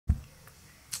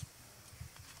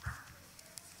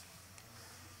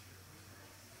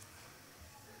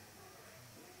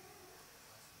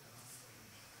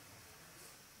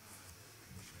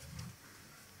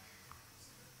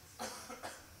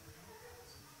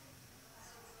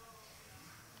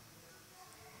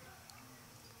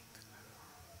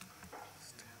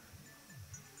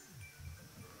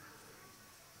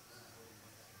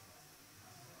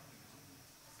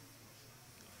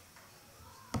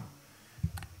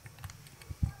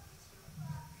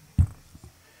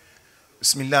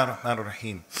بسم الله الرحمن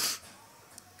الرحيم.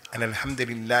 أن الحمد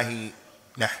لله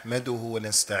نحمده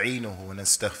ونستعينه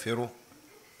ونستغفره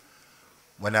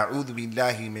ونعوذ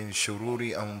بالله من شرور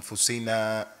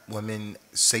أنفسنا ومن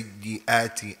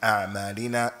سيئات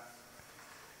أعمالنا.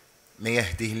 من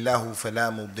يهده الله فلا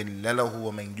مضل له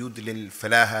ومن يضلل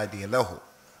فلا هادي له.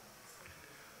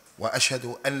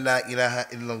 وأشهد أن لا إله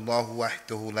إلا الله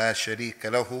وحده لا شريك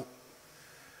له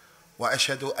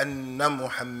وأشهد أن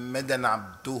محمدا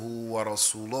عبده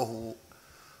ورسوله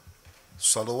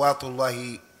صلوات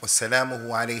الله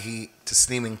وسلامه عليه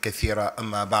تسليما كثيرا.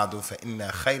 أما بعد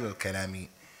فإن خير الكلام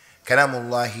كلام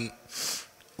الله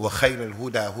وخير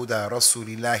الهدى هدى رسول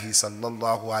الله صلى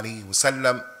الله عليه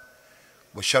وسلم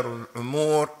وشر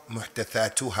الأمور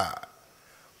محدثاتها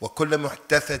وكل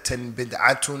محدثة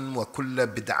بدعة وكل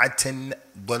بدعة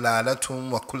ضلالة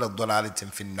وكل ضلالة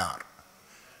في النار.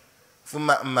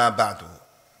 أما بعد.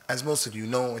 As most of you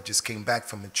know, I just came back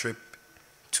from a trip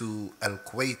to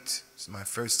Kuwait. It's my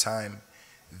first time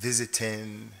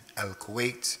visiting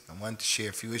Kuwait. I want to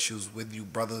share a few issues with you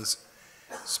brothers,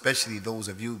 especially those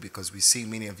of you, because we see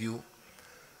many of you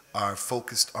are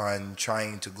focused on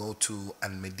trying to go to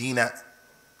Al-Medina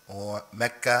or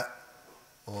Mecca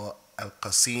or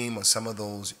Al-Qasim or some of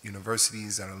those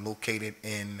universities that are located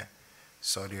in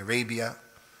Saudi Arabia,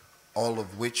 all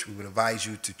of which we would advise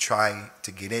you to try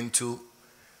to get into,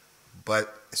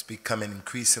 but it's becoming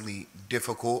increasingly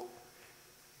difficult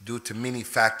due to many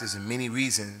factors and many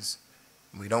reasons.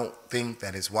 We don't think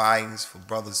that it's wise for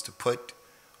brothers to put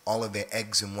all of their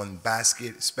eggs in one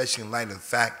basket, especially in light of the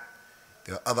fact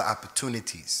there are other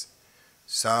opportunities,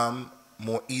 some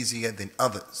more easier than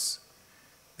others.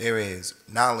 There is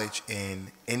knowledge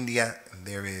in India, and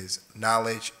there is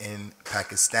knowledge in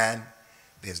Pakistan.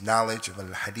 There's knowledge of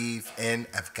al-hadith in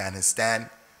Afghanistan.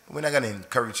 We're not going to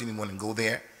encourage anyone to go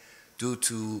there due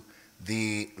to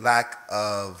the lack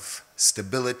of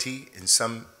stability in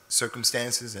some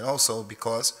circumstances, and also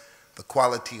because the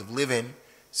quality of living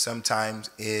sometimes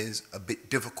is a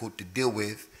bit difficult to deal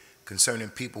with concerning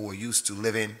people who are used to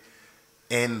living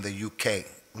in the UK,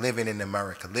 living in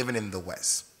America, living in the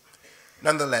West.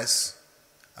 Nonetheless,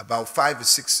 about 5 or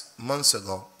 6 months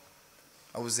ago,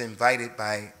 I was invited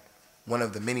by one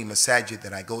of the many masajid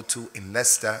that I go to in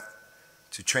Leicester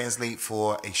to translate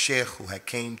for a sheikh who had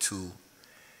came to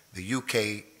the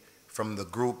UK from the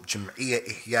group Jam'iyya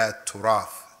Ihya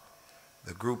Turath,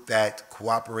 the group that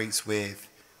cooperates with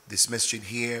this masjid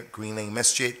here, Green Lane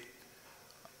Masjid.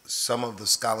 Some of the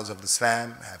scholars of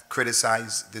Islam have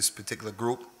criticized this particular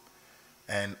group,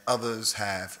 and others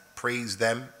have praised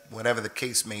them. Whatever the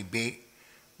case may be,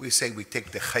 we say we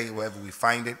take the khayr wherever we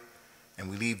find it, and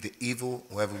we leave the evil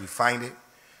wherever we find it.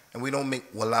 And we don't make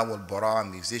wala wal bara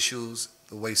on these issues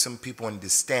the way some people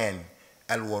understand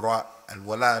al-wala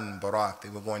and bara. If they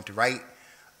were going to write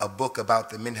a book about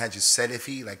the minhaj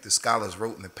al-salafi, like the scholars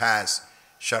wrote in the past,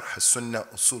 sharh al-sunnah,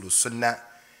 usul al-sunnah,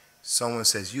 someone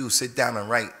says, you sit down and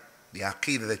write the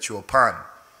aqidah that you're upon.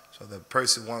 So the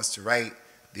person wants to write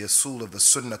the usul of the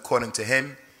sunnah according to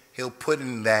him, he'll put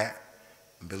in that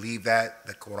and believe that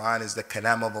the Quran is the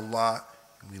kalam of Allah.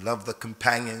 We love the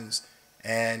companions,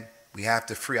 and we have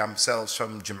to free ourselves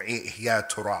from Jam'iyya Ihya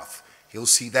Turath. He'll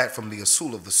see that from the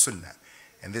usul of the sunnah.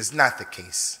 And this is not the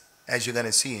case, as you're going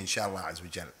to see, inshallah azza wa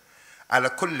jal.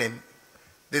 Ala kullin,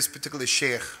 this particular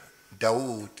Sheikh,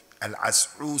 Dawood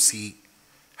al-As'usi,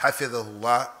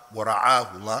 hafidhahullah wa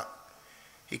ra'ahullah,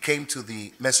 he came to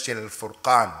the Masjid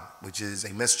al-Furqan, which is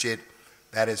a masjid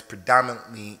that is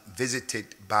predominantly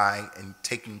visited by and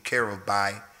taken care of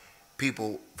by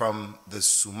people from the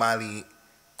Somali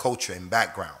culture and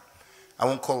background. I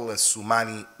won't call it a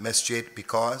Somali masjid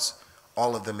because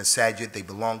all of the masajid, they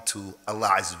belong to Allah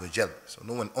Azza wa Jal. So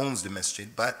no one owns the masjid,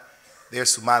 but there are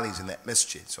Somalis in that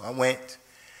masjid. So I went,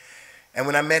 and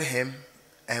when I met him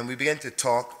and we began to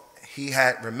talk, he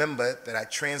had remembered that I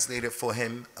translated for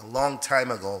him a long time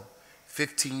ago,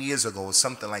 15 years ago or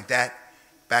something like that,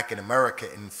 back in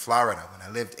America, in Florida, when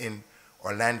I lived in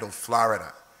Orlando,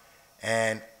 Florida.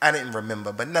 And I didn't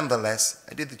remember, but nonetheless,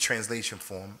 I did the translation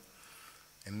for him.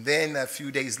 And then a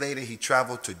few days later, he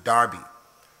traveled to Derby,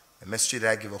 a masjid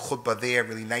that I give a khutbah there,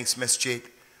 really nice masjid,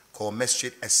 called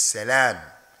Masjid As-Salam.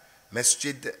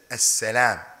 Masjid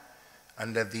As-Salam,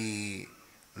 under the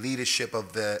leadership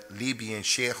of the Libyan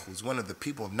Sheikh, who's one of the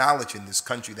people of knowledge in this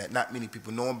country that not many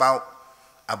people know about,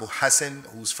 Abu Hassan,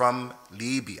 who's from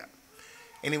Libya.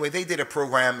 Anyway, they did a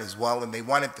program as well, and they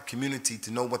wanted the community to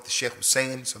know what the Sheikh was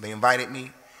saying, so they invited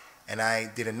me, and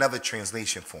I did another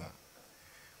translation for him.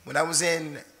 When I was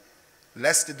in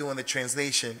Leicester doing the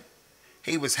translation,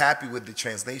 he was happy with the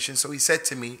translation, so he said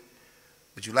to me,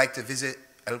 would you like to visit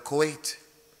Kuwait?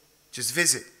 just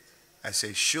visit. I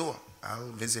said, sure,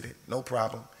 I'll visit it, no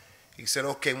problem. He said,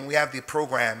 okay, when we have the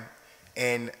program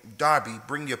in Derby,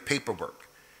 bring your paperwork.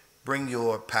 Bring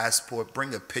your passport,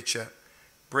 bring a picture,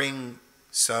 bring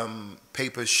some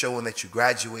papers showing that you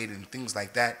graduated and things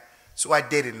like that. So I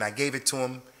did it, and I gave it to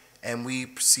him, and we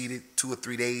proceeded 2 or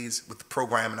 3 days with the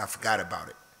program, and I forgot about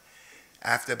it.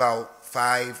 After about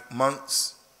 5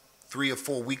 months, 3 or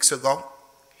 4 weeks ago,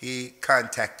 he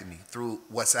contacted me through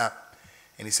WhatsApp,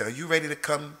 and he said, are you ready to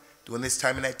come during this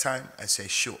time and that time? I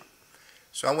said, sure.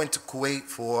 So I went to Kuwait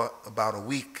for about a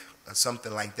week or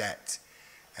something like that.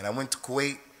 And I went to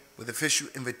Kuwait with official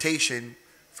invitation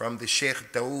from the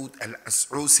Sheikh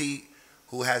Al-As'usi,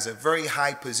 who has a very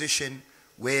high position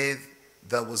with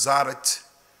the Wazarat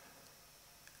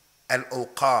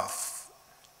Al-Awqaf,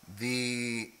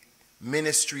 the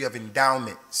Ministry of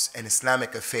Endowments and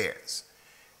Islamic Affairs.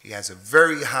 He has a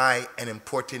very high and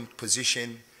important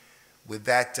position with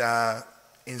that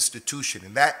institution.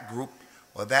 And that group,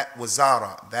 or that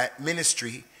Wazara, that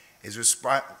ministry, is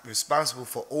responsible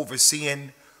for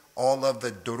overseeing all of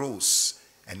the durus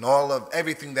and all of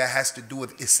everything that has to do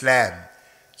with Islam.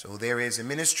 So there is a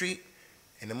ministry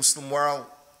in the Muslim world,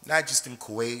 not just in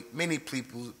Kuwait, many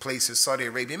places, Saudi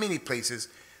Arabia, many places.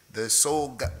 The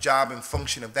sole job and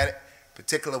function of that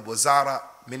particular Wazara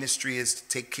ministry is to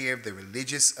take care of the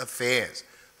religious affairs.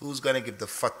 Who's going to give the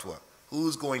fatwa?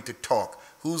 Who's going to talk?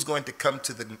 Who's going to come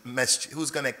to the masjid?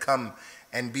 Who's going to come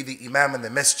and be the imam in the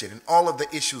masjid? And all of the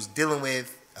issues dealing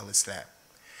with al-Islam.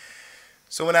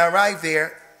 So when I arrived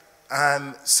there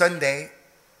on Sunday,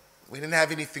 we didn't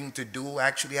have anything to do.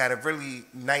 Actually, I had a really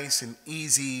nice and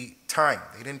easy time.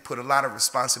 They didn't put a lot of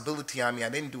responsibility on me. I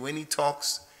didn't do any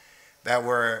talks that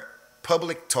were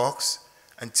public talks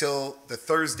until the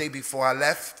Thursday before I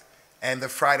left, and the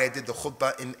Friday I did the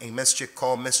khutbah in a masjid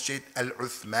called Masjid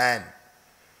Al-Uthman.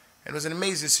 It was an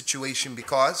amazing situation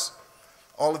because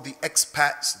all of the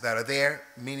expats that are there,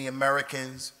 many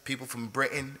Americans, people from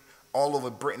Britain, all over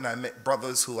Britain, I met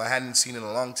brothers who I hadn't seen in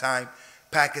a long time,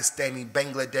 Pakistani,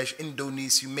 Bangladesh,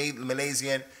 Indonesia,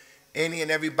 Malaysian, any and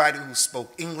everybody who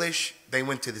spoke English, they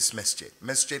went to this masjid,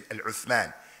 Masjid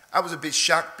Al-Uthman. I was a bit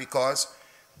shocked because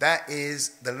that is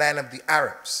the land of the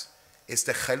Arabs. It's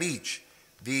the Khalij,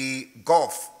 the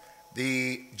Gulf,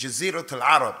 the Jazirat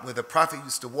al-Arab, where the Prophet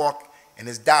used to walk, and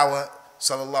his dawah,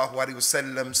 sallallahu alaihi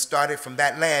wasallam, started from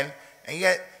that land. And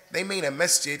yet they made a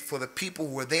masjid for the people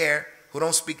who were there who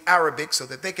don't speak Arabic so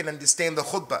that they can understand the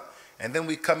khutbah. And then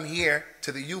we come here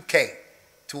to the UK,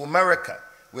 to America,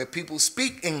 where people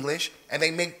speak English and they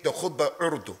make the khutbah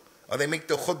Urdu, or they make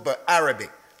the khutbah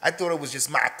Arabic. I thought it was just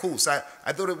ma'kus.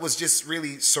 I thought it was just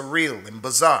really surreal and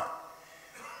bizarre.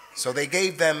 So they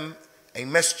gave them a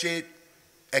masjid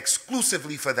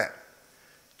exclusively for them.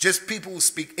 Just people who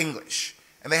speak English.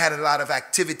 And they had a lot of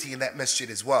activity in that masjid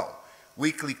as well.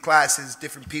 Weekly classes,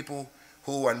 different people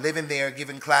who are living there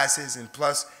giving classes, and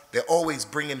plus they're always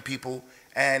bringing people,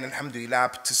 and alhamdulillah I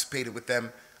participated with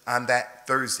them on that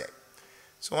Thursday.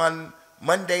 So on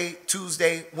Monday,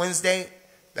 Tuesday, Wednesday,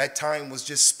 that time was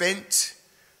just spent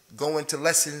going to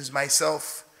lessons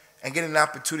myself and getting an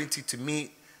opportunity to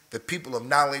meet the people of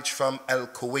knowledge from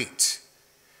Kuwait.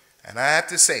 And I have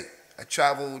to say, I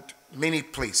traveled many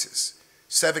places,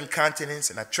 7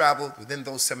 continents, and I traveled within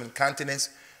those 7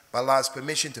 continents, by Allah's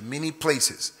permission, to many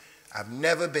places. I've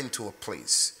never been to a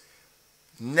place,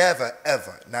 never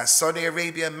ever, not Saudi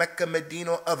Arabia, Mecca,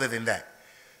 Medina, other than that,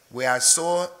 where I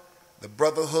saw the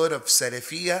brotherhood of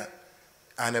Salafiyah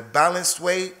in a balanced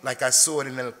way like I saw it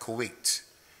in Kuwait,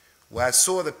 where I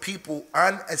saw the people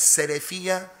on a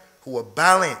Salafiyah who were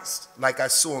balanced like I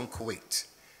saw in Kuwait.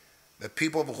 The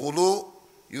people of Ghulu,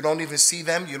 you don't even see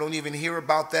them, you don't even hear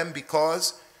about them,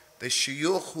 because the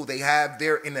shuyukh who they have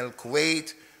there in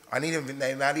Kuwait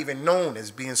they're not even known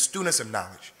as being students of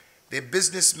knowledge. They're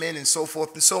businessmen and so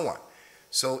forth and so on.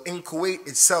 So in Kuwait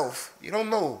itself, you don't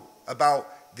know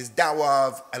about this dawah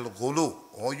of al-ghulu.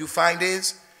 All you find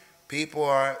is people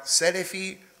are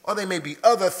Salafi, or they may be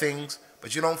other things,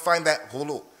 but you don't find that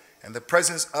ghulu. And the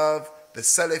presence of the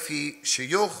Salafi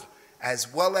shuyukh,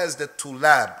 as well as the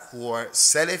tulab who are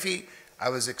Salafi, I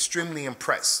was extremely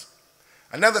impressed.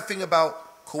 Another thing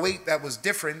about Kuwait that was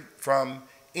different from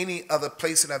any other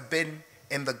place that I've been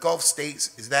in the Gulf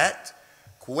states is that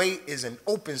Kuwait is an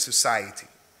open society.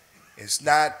 It's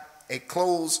not a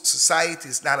closed society.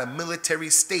 It's not a military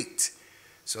state.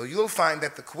 So you'll find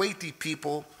that the Kuwaiti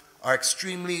people are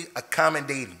extremely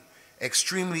accommodating,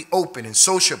 extremely open and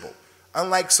sociable,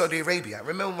 unlike Saudi Arabia. I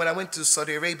remember when I went to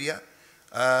Saudi Arabia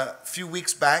a few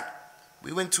weeks back,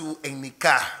 we went to a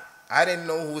nikah. I didn't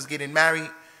know who was getting married,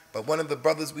 but one of the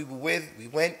brothers we were with, we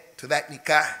went to that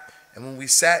nikah. And when we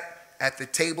sat at the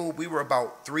table, we were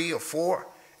about 3 or 4,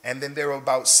 and then there were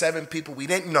about 7 people we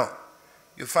didn't know.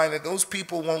 You'll find that those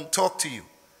people won't talk to you.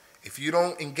 If you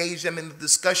don't engage them in the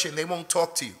discussion, they won't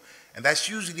talk to you. And that's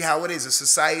usually how it is, a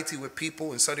society where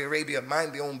people in Saudi Arabia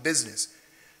mind their own business.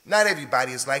 Not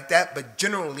everybody is like that, but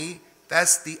generally,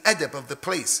 that's the adab of the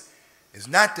place. It's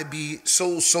not to be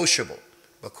so sociable.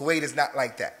 But Kuwait is not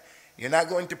like that. You're not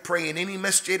going to pray in any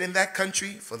masjid in that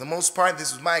country. For the most part,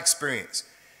 this is my experience.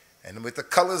 And with the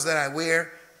colors that I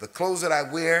wear, the clothes that I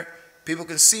wear, people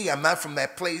can see I'm not from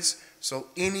that place. So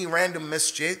any random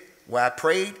masjid where I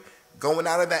prayed, going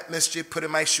out of that masjid,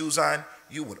 putting my shoes on,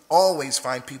 you would always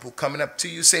find people coming up to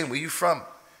you saying, where you from?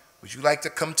 Would you like to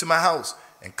come to my house?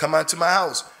 And come out to my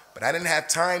house. But I didn't have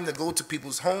time to go to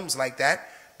people's homes like that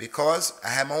because I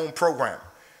had my own program.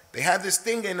 They have this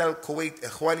thing in Kuwait,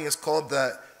 Ikhwani, it's called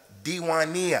the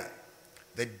Diwaniyah.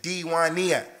 The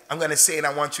Diwaniyah. I'm going to say it,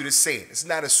 I want you to say it. It's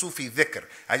not a Sufi dhikr.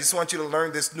 I just want you to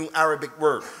learn this new Arabic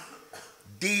word.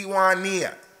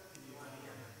 Diwaniyah.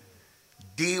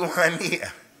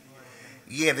 Diwaniyah.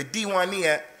 Yeah, the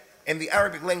Diwaniyah in the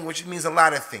Arabic language means a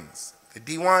lot of things. The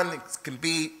Diwan can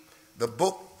be the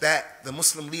book that the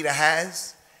Muslim leader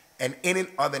has, and in it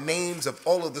are the names of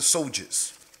all of the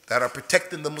soldiers that are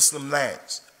protecting the Muslim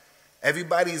lands.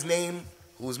 Everybody's name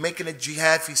who is making a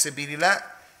jihad fi sabilillah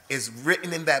is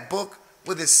written in that book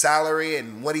with his salary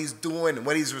and what he's doing and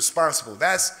what he's responsible.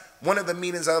 That's one of the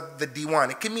meanings of the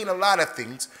Diwan. It can mean a lot of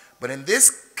things, but in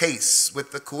this case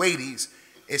with the Kuwaitis,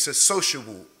 it's a social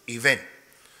event.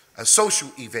 A social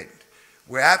event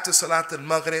where after Salat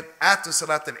al-Maghrib, after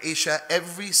Salat al-Isha,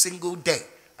 every single day,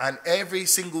 on every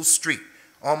single street,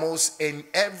 almost in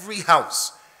every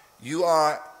house, you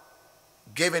are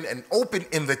given an open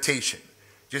invitation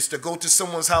just to go to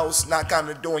someone's house, knock on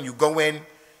the door, and you go in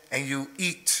and you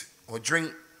eat or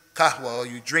drink kahwa, or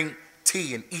you drink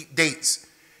tea and eat dates.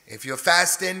 If you're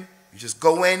fasting, you just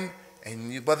go in,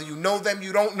 and whether you know them,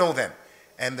 you don't know them,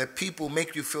 and the people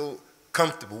make you feel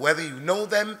comfortable, whether you know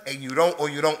them and you don't, or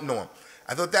you don't know them.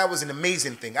 I thought that was an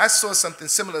amazing thing. I saw something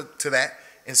similar to that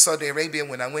in Saudi Arabia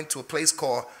when I went to a place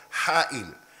called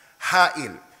Ha'il.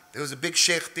 Ha'il. There was a big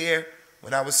sheikh there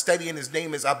when I was studying. His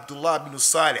name is Abdullah bin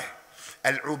Salih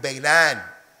al-Ubaylan.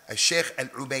 A sheikh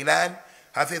al-Ubaylan.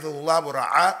 Hafidhullah wa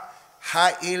ra'a.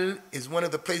 Ha'il is one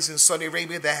of the places in Saudi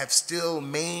Arabia that have still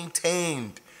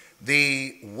maintained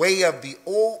the way of the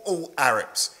old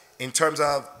Arabs in terms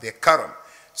of their karam.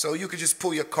 So you could just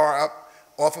pull your car up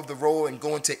off of the road and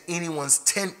go into anyone's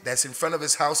tent that's in front of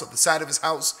his house or the side of his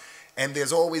house, and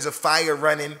there's always a fire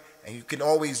running, and you can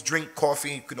always drink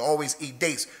coffee, you can always eat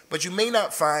dates, but you may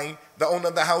not find the owner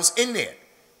of the house in there.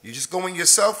 You just go in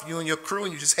yourself, you and your crew,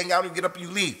 and you just hang out and get up and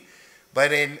you leave.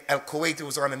 But in Kuwait, it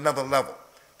was on another level.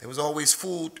 There was always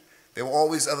food, there were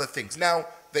always other things. Now,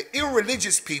 the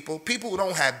irreligious people, people who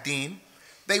don't have deen,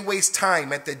 they waste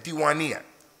time at the Diwaniyah.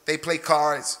 They play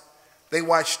cards, they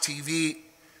watch TV,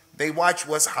 they watch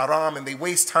what's haram, and they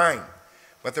waste time.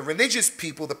 But the religious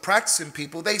people, the practicing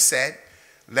people, they said,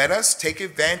 let us take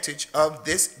advantage of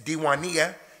this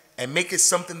Diwaniyah and make it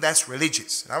something that's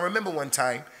religious. And I remember one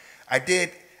time, I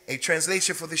did a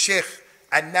translation for the Sheikh,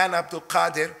 Adnan Abdul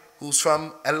Qadir, who's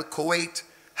from Kuwait,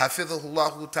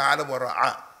 Hafidhullah ta'ala wa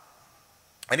ra'a.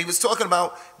 And he was talking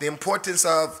about the importance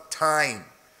of time.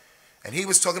 And he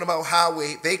was talking about how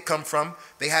they come from,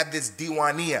 they have this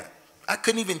Diwaniyah. I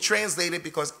couldn't even translate it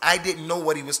because I didn't know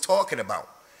what he was talking about.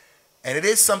 And it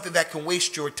is something that can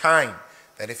waste your time.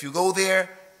 That if you go there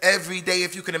every day,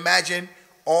 if you can imagine,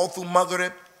 all through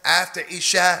Maghrib, after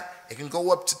Isha, it can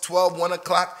go up to 12, 1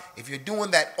 o'clock. If you're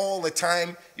doing that all the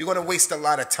time, you're going to waste a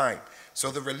lot of time. So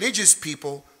the religious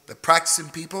people, the practicing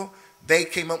people, they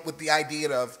came up with the idea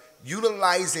of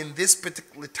utilizing this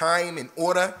particular time in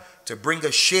order to bring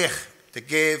a sheikh to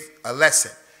give a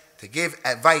lesson, to give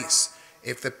advice.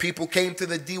 If the people came to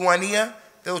the Diwaniyah,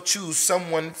 they'll choose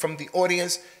someone from the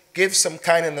audience, give some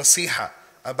kind of nasiha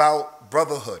about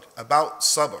brotherhood, about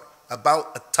sabr,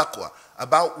 about taqwa,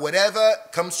 about whatever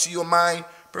comes to your mind,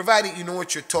 provided you know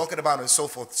what you're talking about, and so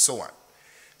forth and so on.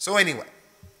 So anyway,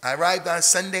 I arrived on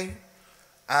Sunday.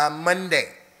 On Monday,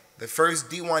 the first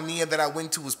Diwaniyah that I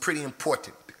went to was pretty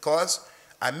important because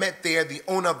I met there the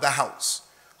owner of the house,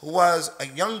 who was a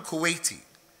young Kuwaiti.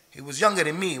 He was younger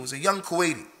than me. He was a young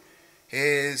Kuwaiti.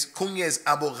 His kunya is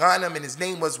Abu Ghanam, and his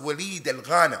name was Walid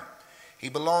al-Ghanam. He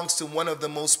belongs to one of the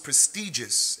most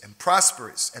prestigious and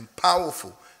prosperous and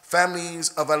powerful families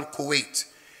of Kuwait.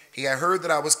 He had heard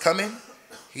that I was coming.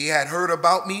 He had heard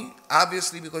about me,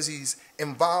 obviously because he's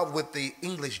involved with the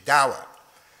English dawah.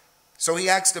 So he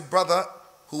asked a brother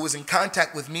who was in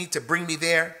contact with me to bring me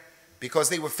there because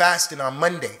they were fasting on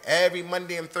Monday. Every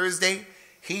Monday and Thursday,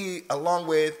 He, along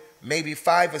with maybe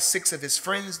 5 or 6 of his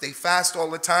friends, they fast all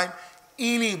the time.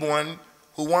 Anyone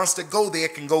who wants to go there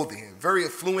can go there. Very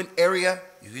affluent area,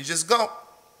 you can just go.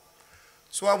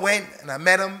 So I went and I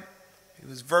met him. He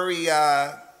was very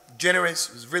generous.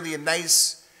 It was really a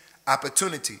nice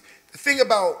opportunity. The thing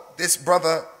about this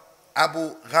brother,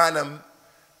 Abu Ghanam,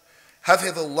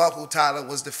 Hafidhullah Ta'ala,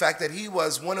 was the fact that he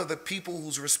was one of the people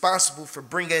who's responsible for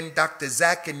bringing Dr.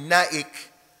 Zakir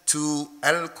Naik to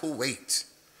Kuwait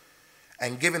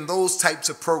and giving those types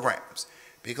of programs.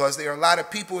 Because there are a lot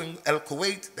of people in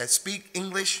Kuwait that speak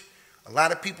English, a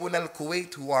lot of people in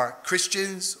Kuwait who are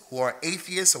Christians, who are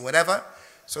atheists or whatever.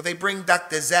 So they bring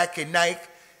Dr. Zakir Naik.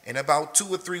 In about 2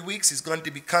 or 3 weeks, he's going to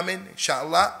be coming,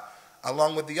 inshallah,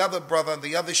 along with the other brother,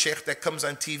 the other sheikh that comes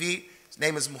on TV. His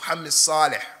name is Muhammad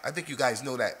Saleh. I think you guys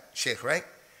know that sheikh, right?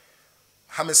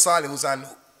 Muhammad Saleh, who's on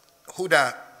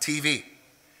Huda TV.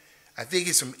 I think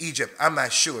he's from Egypt. I'm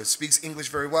not sure. Speaks English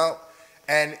very well.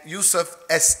 And Yusuf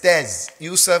Estez.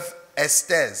 Yusuf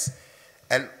Estez.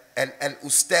 And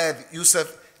Ustad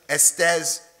Yusuf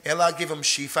Estez. Allah give him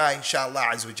shifa, inshallah,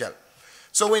 azza wa jal.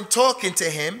 So in talking to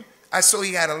him, I saw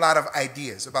he had a lot of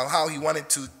ideas about how he wanted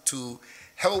to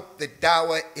help the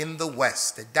dawah in the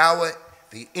West, the dawah,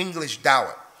 the English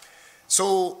dawah.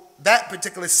 So that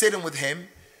particular sitting with him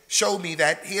showed me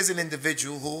that he is an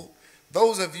individual who,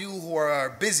 those of you who are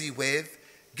busy with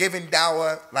giving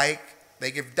dawah, like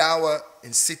they give dawah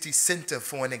in city center,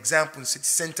 for an example, in city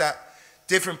center,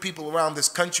 different people around this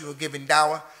country who are giving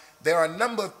dawah. There are a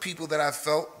number of people that I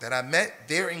felt, that I met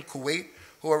there in Kuwait,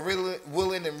 who are really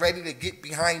willing and ready to get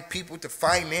behind people to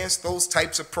finance those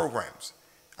types of programs.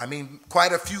 I mean,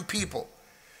 quite a few people.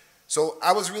 So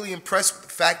I was really impressed with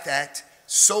the fact that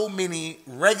so many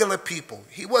regular people,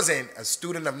 he wasn't a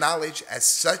student of knowledge as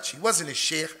such, he wasn't a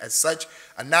sheikh as such,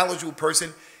 a knowledgeable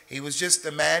person. He was just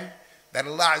a man that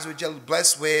Allah Azza wa Jalla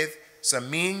blessed with some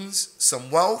means,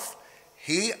 some wealth.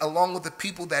 He, along with the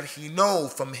people that he know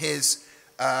from his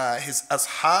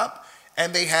ashab,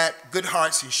 and they had good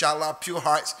hearts, inshallah, pure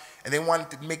hearts, and they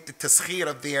wanted to make the taskhir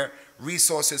of their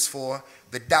resources for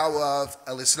the dawah of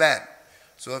al-Islam.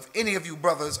 So if any of you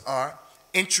brothers are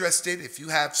interested, if you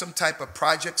have some type of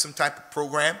project, some type of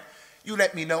program, you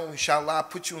let me know, inshallah. I'll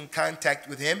put you in contact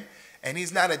with him. And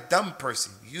he's not a dumb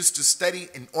person. He used to study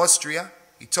in Austria.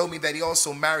 He told me that he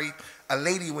also married a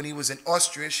lady when he was in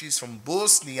Austria. She's from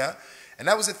Bosnia. And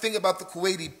that was the thing about the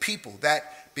Kuwaiti people,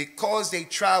 that because they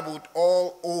traveled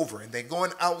all over and they're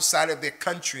going outside of their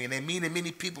country and they're meeting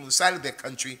many people inside of their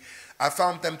country, I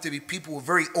found them to be people who were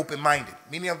very open-minded.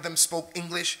 Many of them spoke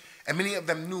English and many of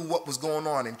them knew what was going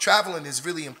on. And traveling is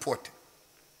really important.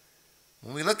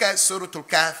 When we look at Surah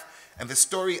Al-Kahf and the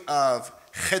story of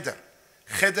Khidr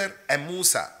and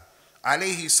Musa,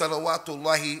 alayhi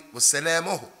salawatullahi wa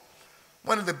salamuhu,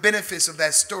 one of the benefits of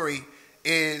that story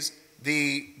is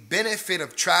the benefit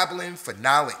of traveling for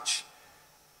knowledge.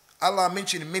 Allah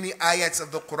mentioned in many ayats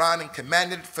of the Quran and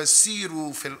commanded,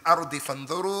 فَسِيرُوا فِي الْأَرْضِ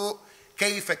فَانْظُرُوا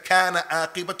كَيْفَ كَانَ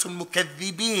عَاقِبَةُ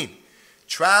الْمُكَذِّبِينَ.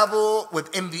 Travel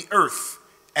within the earth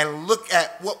and look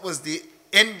at what was the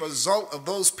end result of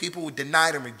those people who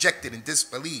denied and rejected and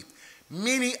disbelieved.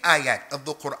 Many ayat of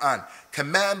the Quran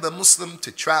command the Muslim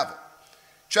to travel.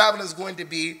 Travel is going to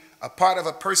be a part of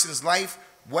a person's life,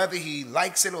 whether he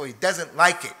likes it or he doesn't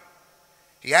like it.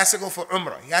 He has to go for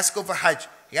Umrah. He has to go for Hajj.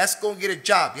 He has to go and get a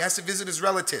job. He has to visit his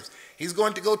relatives. He's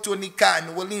going to go to a nikah and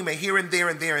a walima here and there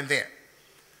and there and there.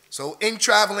 So in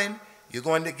traveling, you're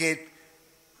going to get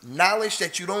knowledge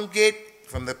that you don't get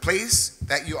from the place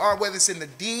that you are, whether it's in the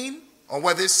deen or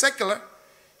whether it's secular.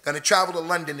 You're going to travel to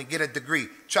London to get a degree.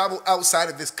 Travel outside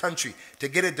of this country to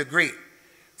get a degree.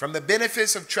 From the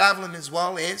benefits of traveling as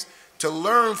well is to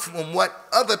learn from what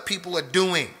other people are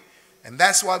doing. And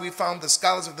that's why we found the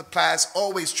scholars of the past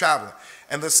always traveling.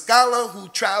 And the scholar who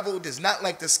traveled is not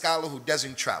like the scholar who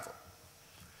doesn't travel.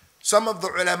 Some of the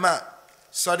ulama,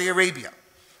 Saudi Arabia.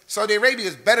 Saudi Arabia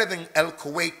is better than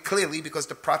Kuwait, clearly, because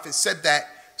the Prophet said that,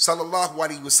 sallallahu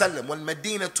alayhi wa sallam,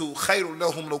 وَالْمَدِينَةُ خَيْرٌ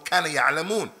لَهُمْ لَوْ كَانَ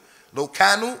يَعْلَمُونَ لَوْ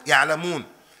كَانُوا يَعْلَمُونَ.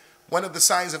 One of the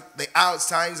signs of the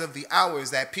hour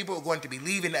is that people are going to be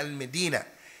leaving Al-Medina.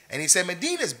 And he said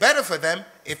Medina is better for them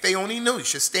if they only knew. You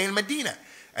should stay in Medina.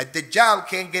 A Dajjal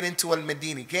can't get into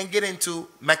Al-Medina. He can't get into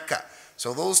Mecca.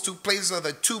 So those two places are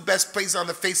the two best places on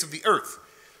the face of the earth.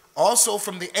 Also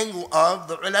from the angle of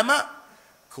the ulama,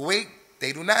 Kuwait,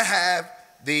 they do not have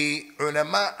the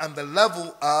ulama on the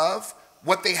level of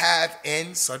what they have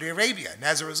in Saudi Arabia. And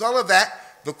as a result of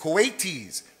that, the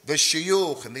Kuwaitis, the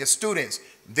shuyukh and their students,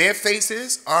 their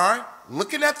faces are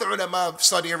looking at the ulama of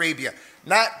Saudi Arabia.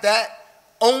 Not that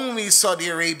only Saudi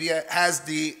Arabia has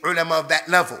the ulama of that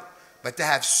level, But to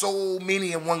have so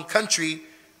many in one country,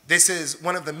 this is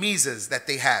one of the misas that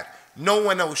they have. No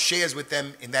one else shares with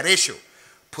them in that issue.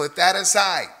 Put that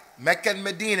aside. Mecca and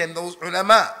Medina and those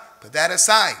ulama, put that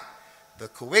aside. The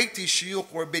Kuwaiti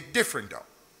shuyukh were a bit different though.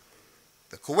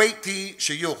 The Kuwaiti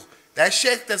shuyukh, that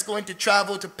sheikh that's going to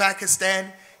travel to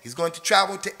Pakistan, he's going to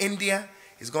travel to India,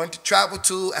 he's going to travel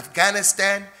to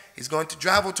Afghanistan, he's going to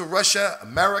travel to Russia,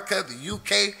 America, the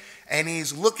UK, and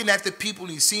he's looking at the people,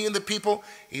 he's seeing the people,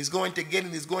 he's going to get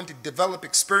and he's going to develop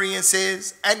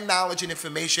experiences and knowledge and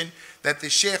information that the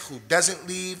sheikh who doesn't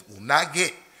leave will not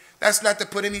get. That's not to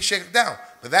put any sheikh down,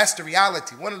 but that's the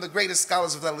reality. One of the greatest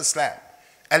scholars of Islam,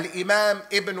 Al-Imam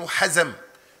Ibn Hazm,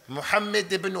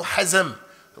 Muhammad Ibn Hazm,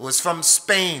 was from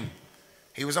Spain.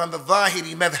 He was on the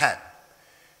Zahiri madhab.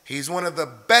 He's one of the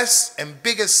best and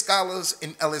biggest scholars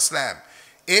in Islam.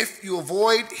 If you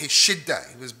avoid his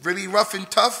shiddah, he was really rough and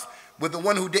tough with the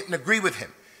one who didn't agree with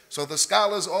him. So the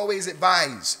scholars always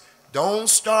advise, don't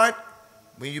start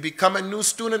when you become a new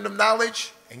student of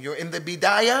knowledge and you're in the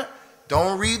bidayah,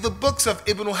 don't read the books of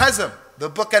Ibn Hazm, the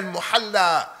book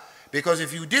Al-Muhalla, because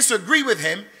if you disagree with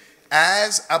him,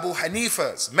 as Abu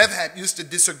Hanifa's madhab used to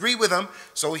disagree with him,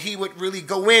 so he would really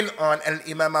go in on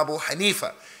Al-Imam Abu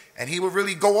Hanifa, and he would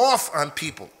really go off on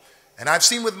people. And I've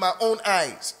seen with my own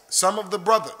eyes some of the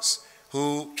brothers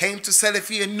who came to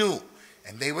Salafiyya new,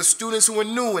 and they were students who were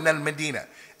new in Al-Medina,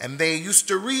 and they used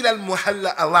to read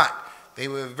Al-Muhalla a lot. They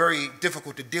were very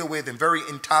difficult to deal with and very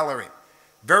intolerant.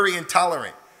 Very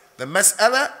intolerant. The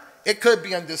mas'ala, it could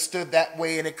be understood that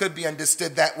way and it could be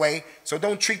understood that way. So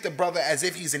don't treat the brother as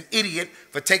if he's an idiot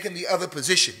for taking the other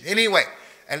position. Anyway,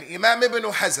 and Imam Ibn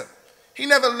Hazm, he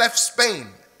never left Spain,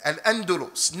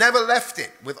 Al-Andalus, never left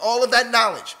it with all of that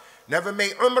knowledge. Never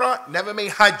made Umrah, never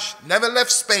made Hajj, never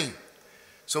left Spain.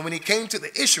 So when he came to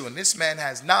the issue, and this man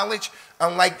has knowledge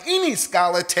unlike any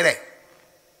scholar today.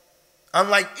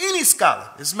 Unlike any scholar,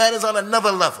 this man is on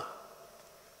another level.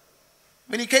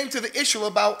 When he came to the issue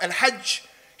about Al-Hajj,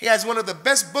 he has one of the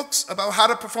best books about how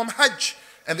to perform Hajj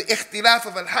and the ikhtilaf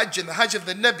of Al-Hajj and the Hajj of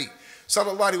the Nabi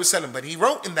sallallahu alaihi wasallam. But he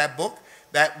wrote in that book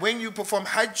that when you perform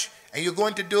Hajj and you're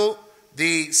going to do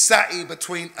the sa'i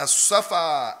between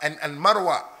As-Safa and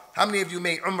Al-Marwa, how many of you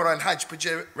made Umrah and Hajj? Put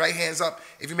your right hands up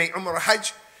if you made Umrah or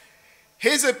Hajj.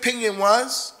 His opinion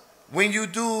was when you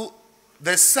do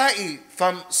the sa'i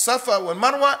from Safa and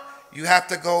Marwa, you have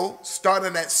to go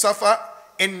starting at Safa.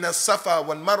 Inna Safa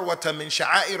wal Marwata min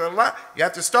sha'air Allah. You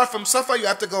have to start from Safa, you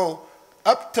have to go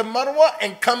up to Marwa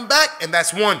and come back, and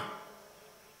that's one.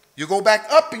 You go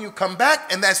back up and you come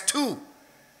back, and that's two.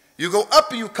 You go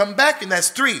up and you come back, and that's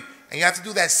three. And you have to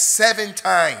do that 7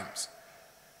 times.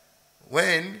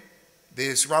 When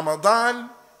there's Ramadan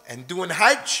and doing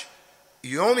Hajj,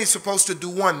 you're only supposed to do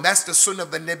one. That's the sunnah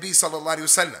of the Nabi sallallahu alaihi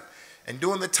wasallam. And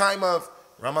during the time of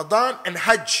Ramadan and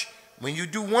Hajj, when you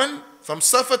do one from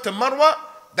Safa to Marwa,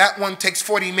 that one takes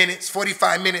 40 minutes,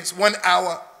 45 minutes, 1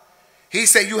 hour. He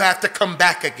said you have to come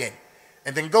back again.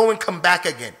 And then go and come back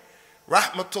again.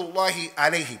 Rahmatullahi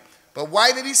alayhi. But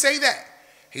why did he say that?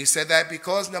 He said that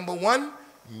because, number one,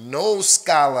 no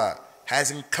scholar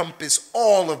has encompassed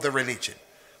all of the religion.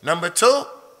 Number two,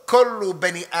 kullu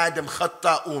bani Adam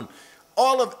khatta'un.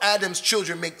 All of Adam's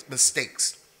children make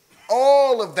mistakes.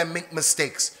 All of them make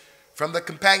mistakes. From the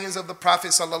companions of the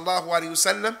Prophet sallallahu alaihi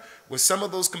wasallam, were some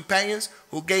of those companions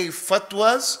who gave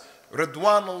fatwas,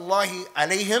 Ridwanullahi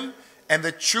alayhim, and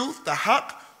the truth, the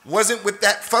haqq, wasn't with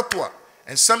that fatwa.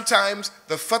 And sometimes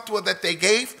the fatwa that they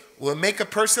gave will make a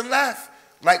person laugh,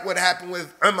 like what happened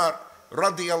with Umar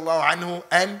radiyallahu anhu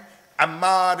and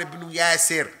Ammar ibn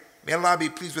Yasir. May Allah be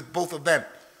pleased with both of them.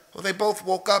 Well, they both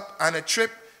woke up on a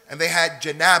trip and they had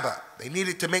janaba. They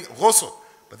needed to make ghusl,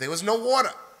 but there was no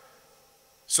water.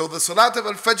 So the salat of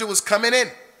al-fajr was coming in.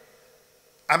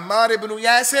 Ammar ibn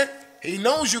Yasir, he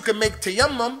knows you can make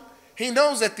tayammum. He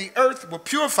knows that the earth will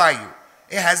purify you.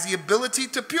 It has the ability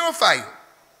to purify you.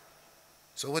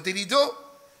 So what did he do?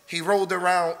 He rolled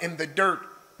around in the dirt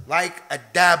like a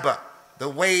dabba, the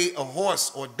way a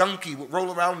horse or donkey would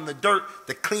roll around in the dirt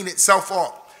to clean itself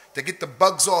off, to get the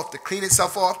bugs off, to clean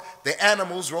itself off. The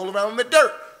animals roll around in the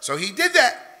dirt. So he did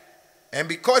that. And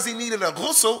because he needed a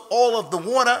ghusl, all of the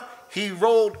water, he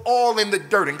rolled all in the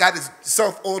dirt and got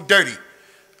himself all dirty.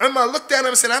 Umar looked at him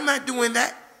and said, I'm not doing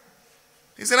that.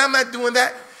 He said, I'm not doing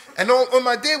that. And all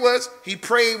Umar did was, he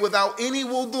prayed without any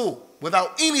wudu.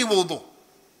 Without any wudu.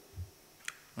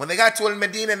 When they got to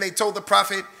Al-Medina and they told the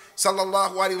Prophet,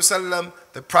 sallallahu alaihi wasallam,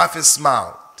 the Prophet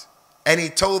smiled. And he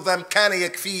told them, kana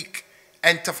yakfik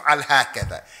an taf'al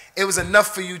hakadha. It was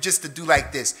enough for you just to do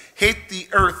like this. Hit the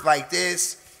earth like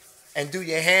this, and do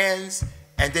your hands,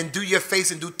 and then do your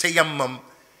face and do tayammum.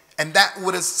 And that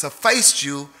would have sufficed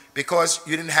you because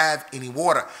you didn't have any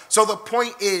water. So the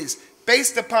point is,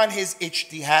 based upon his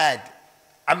ijtihad,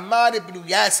 Ammar ibn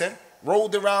Yasir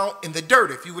rolled around in the dirt.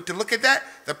 If you were to look at that,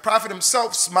 the Prophet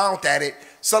himself smiled at it,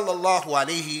 sallallahu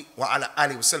alayhi wa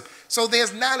sallam. So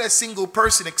there's not a single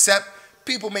person, except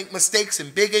people make mistakes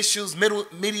in big issues,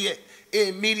 medium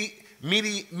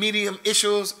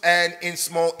issues, and in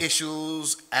small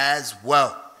issues as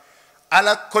well.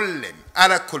 Ala kullin.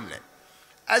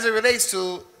 As it relates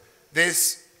to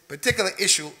this particular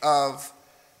issue of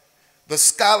the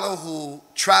scholar who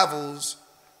travels,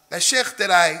 the Sheikh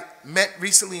that I met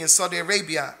recently in Saudi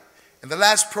Arabia, in the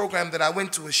last program that I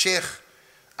went to, a Sheikh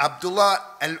Abdullah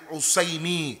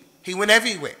Al-Usaymi, he went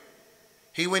everywhere.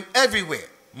 He went everywhere.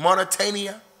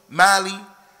 Mauritania, Mali,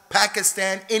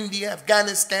 Pakistan, India,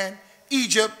 Afghanistan,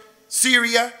 Egypt,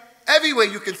 Syria, everywhere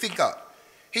you can think of.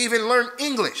 He even learned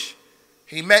English.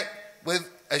 He met with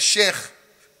a Sheikh,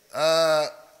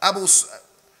 Abu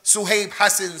Suhaib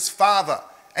Hassan's father,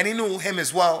 and he knew him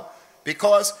as well,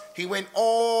 because he went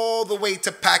all the way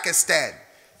to Pakistan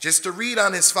just to read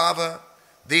on his father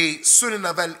the Sunan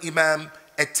of Al-Imam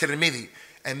At Tirmidhi.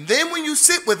 And then when you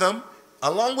sit with him,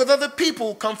 along with other people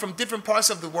who come from different parts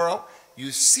of the world,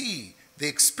 you see the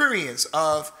experience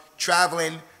of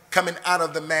traveling coming out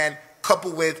of the man,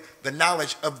 coupled with the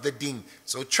knowledge of the deen.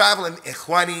 So traveling,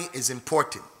 ikhwani, is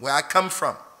important. Where I come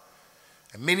from,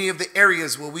 and many of the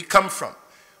areas where we come from,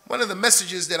 one of the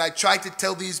messages that I try to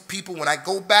tell these people when I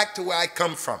go back to where I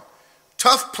come from,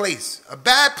 tough place, a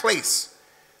bad place.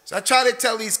 So I try to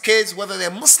tell these kids, whether they're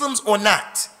Muslims or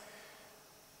not,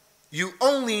 you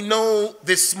only know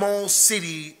this small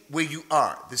city where you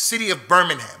are, the city of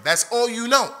Birmingham. That's all you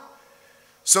know.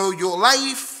 So your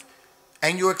life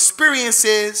and your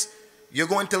experiences, you're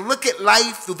going to look at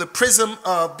life through the prism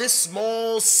of this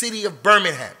small city of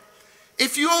Birmingham.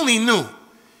 If you only knew,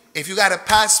 if you got a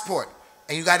passport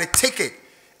and you got a ticket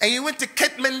and you went to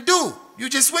Kathmandu, you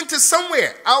just went to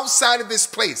somewhere outside of this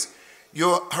place,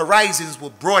 your horizons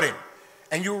will broaden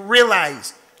and you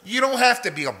realize you don't have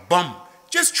to be a bum.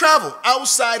 Just travel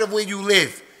outside of where you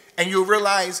live and you'll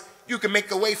realize you can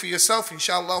make a way for yourself,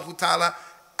 inshallah ta'ala,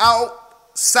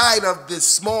 outside of this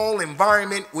small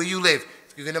environment where you live.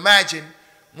 You can imagine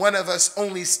one of us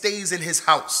only stays in his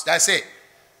house. That's it.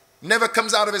 Never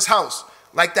comes out of his house.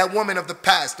 Like that woman of the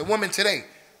past, the woman today.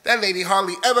 That lady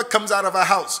hardly ever comes out of her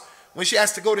house. When she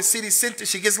has to go to city center,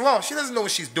 she gets lost. She doesn't know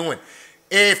what she's doing.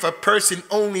 If a person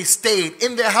only stayed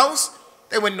in their house,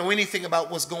 they wouldn't know anything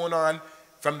about what's going on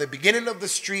from the beginning of the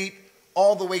street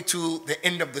all the way to the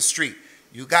end of the street.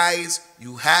 You guys,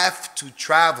 you have to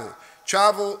travel.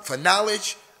 Travel for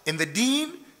knowledge in the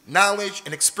deen, knowledge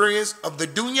and experience of the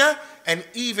dunya, and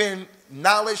even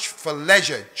knowledge for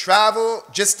leisure. Travel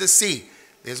just to see.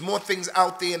 There's more things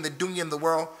out there in the dunya in the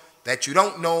world that you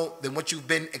don't know than what you've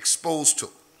been exposed to.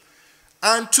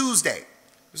 On Tuesday,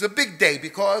 it was a big day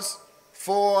because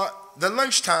for the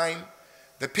lunchtime,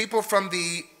 the people from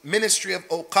the Ministry of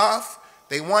Awqaf,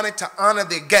 they wanted to honor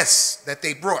their guests that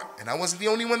they brought. And I wasn't the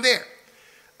only one there.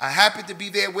 I happened to be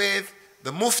there with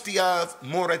the Mufti of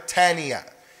Mauritania.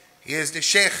 He is the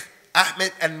Sheikh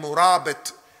Ahmed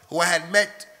Al-Murabit, who I had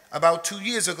met about 2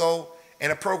 years ago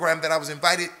in a program that I was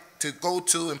invited to go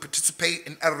to and participate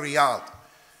in Riyadh.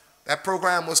 That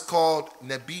program was called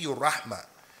Nabiyur Rahmah.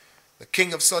 The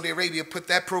King of Saudi Arabia put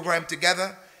that program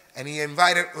together, and he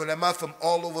invited ulama from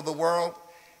all over the world.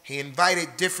 He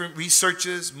invited different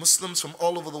researchers, Muslims from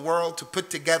all over the world, to put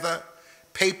together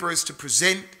papers to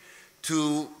present,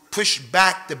 to push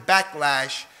back the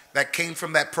backlash that came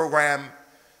from that program,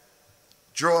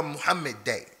 Jawar Muhammad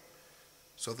Day.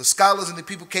 So the scholars and the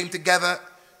people came together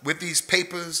with these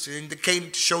papers to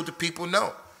indicate, to show the people,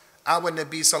 no, our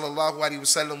Nabi sallallahu alaihi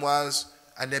wasallam was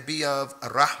a Nabi of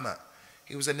Rahmah.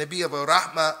 He was a Nabi of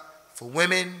Rahmah for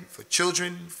women, for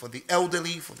children, for the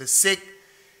elderly, for the sick.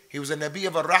 He was a Nabi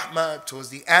of Rahmah towards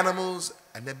the animals,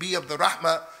 a Nabi of the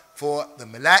Rahmah for the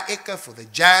Malaika, for the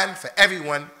Jan, for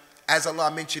everyone, as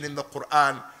Allah mentioned in the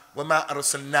Quran, وَمَا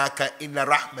أَرْسَلْنَاكَ إِلَّا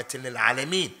رَحْمَةً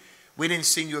لِلْعَالَمِينَ. We didn't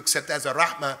send you except as a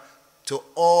Rahmah to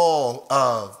all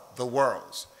of the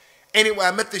worlds. Anyway,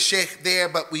 I met the Sheikh there,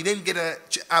 but we didn't get an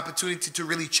opportunity to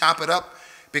really chop it up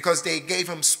because they gave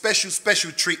him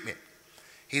special treatment.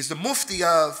 He's the Mufti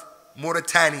of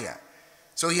Mauritania.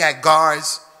 So he had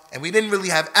guards, and we didn't really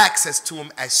have access to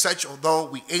him as such, although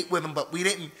we ate with him, but we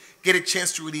didn't get a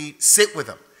chance to really sit with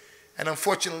him. And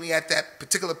unfortunately, at that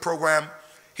particular program,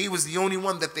 he was the only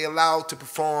one that they allowed to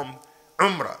perform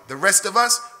Umrah. The rest of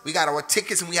us, we got our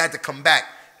tickets and we had to come back.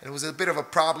 And it was a bit of a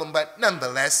problem, but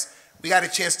nonetheless, we got a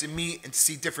chance to meet and to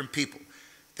see different people.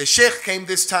 The Sheikh came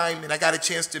this time, and I got a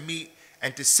chance to meet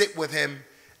and to sit with him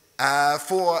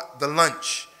for the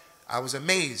lunch. I was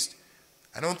amazed.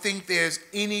 I don't think there's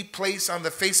any place on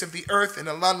the face of the earth, and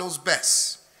Allah knows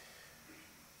best,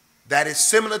 that is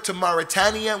similar to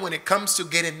Mauritania when it comes to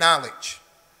getting knowledge.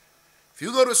 If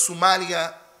you go to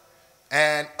Somalia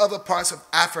and other parts of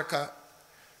Africa,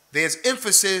 there's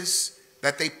emphasis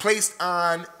that they placed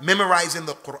on memorizing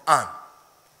the Quran.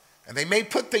 And they may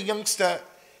put the youngster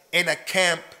in a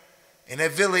camp, in a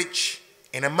village,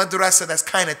 in a madrasa that's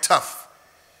kind of tough,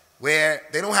 where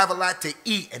they don't have a lot to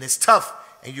eat and it's tough,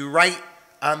 and you write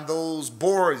on those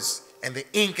boards and the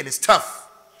ink and it's tough.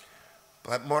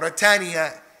 But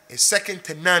Mauritania is second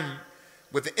to none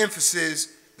with the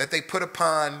emphasis that they put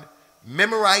upon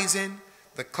memorizing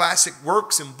the classic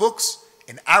works and books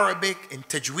in Arabic, in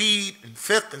tajweed, in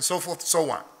fiqh, and so forth and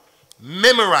so on.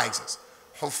 Memorizes,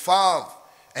 hufaz,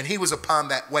 and he was upon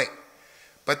that way.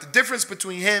 But the difference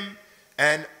between him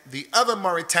and the other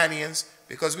Mauritanians,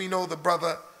 because we know the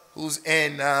brother who's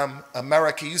in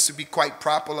America used to be quite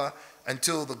popular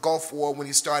until the Gulf War, when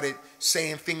he started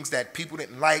saying things that people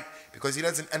didn't like because he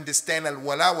doesn't understand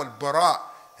al-wala wal-bara.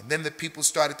 And then the people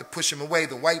started to push him away.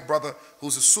 The white brother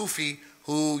who's a Sufi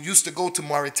who used to go to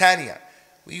Mauritania.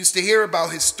 We used to hear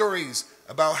about his stories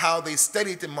about how they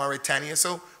studied in Mauritania.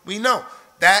 So we know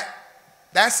that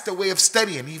that's the way of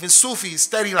studying. Even Sufis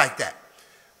study like that.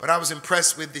 But I was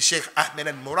impressed with the Sheikh Ahmed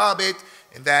al-Murabit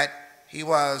in that he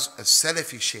was a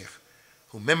Salafi Sheikh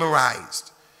who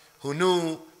memorized, who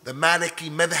knew the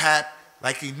Maliki madhab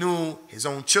like he knew his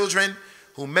own children,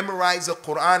 who memorized the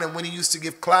Quran, and when he used to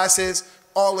give classes,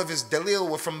 all of his dalil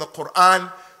were from the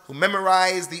Quran, who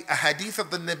memorized the ahadith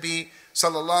of the Nabi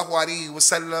sallallahu alaihi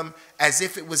wasallam as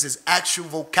if it was his actual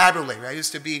vocabulary. I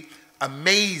used to be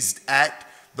amazed at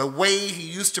the way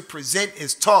he used to present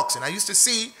his talks, and I used to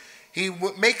see he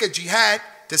would make a jihad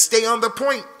to stay on the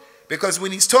point, because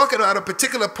when he's talking about a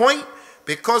particular point,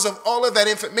 because of all of that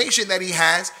information that he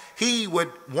has, he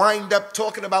would wind up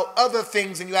talking about other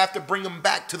things, and you have to bring him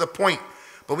back to the point.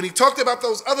 But when he talked about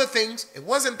those other things, it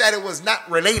wasn't that it was not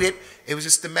related, it was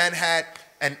just the man had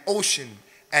an ocean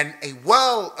and a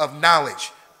well of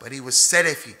knowledge, but he was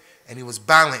Salafi and he was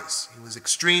balanced. He was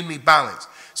extremely balanced.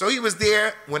 So he was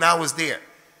there when I was there.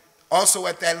 Also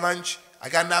at that lunch, I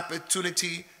got an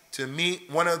opportunity to meet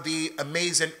one of the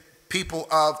amazing people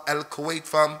of Kuwait,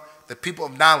 from the people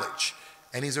of knowledge.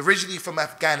 And he's originally from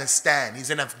Afghanistan. He's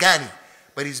an Afghani,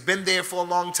 but he's been there for a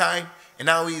long time, and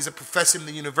now he's a professor in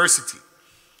the university.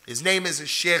 His name is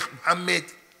Sheikh Muhammad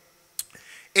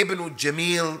Ibn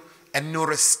Jamil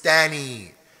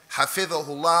al-Nuristani,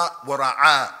 Hafidhahullah wa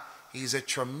Ra'ah. He's a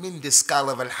tremendous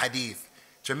scholar of al-Hadith,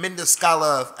 tremendous scholar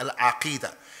of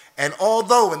al-Aqidah. And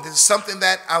although, and this is something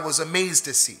that I was amazed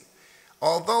to see,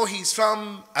 although he's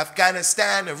from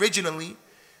Afghanistan originally,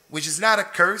 which is not a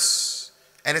curse,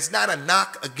 and it's not a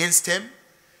knock against him,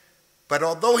 but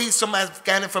although he's from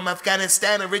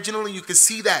Afghanistan originally, you can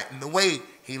see that in the way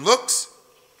he looks.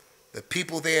 The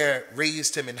people there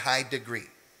raised him in high degree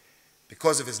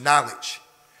because of his knowledge.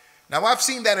 Now, I've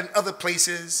seen that in other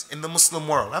places in the Muslim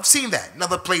world. I've seen that in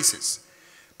other places.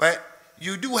 But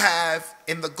you do have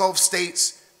in the Gulf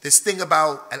states this thing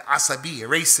about al-Asabiyya,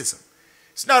 racism.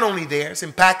 It's not only there. It's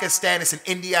in Pakistan, it's in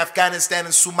India, Afghanistan,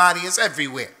 and Somalia. It's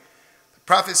everywhere. The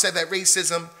Prophet said that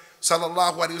racism,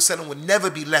 sallallahu alaihi wasallam, would never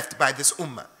be left by this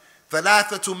ummah.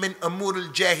 ثَلَاثَةٌ مِنْ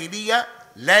أَمُورِ الْجَاهِلِيَّةِ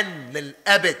لَنْ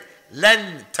لِلْأَبَدِ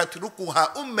لَنْ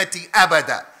تَتْرُكُهَا أُمَّتِي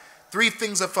أَبَدًا. Three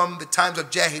things are from the times of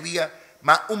Jahiliyyah.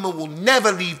 My ummah will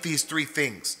never leave these three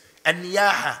things.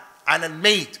 النِّيَاحَةِ عَلَى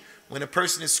الْمَيْتِ, when a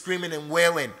person is screaming and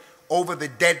wailing over the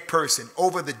dead person,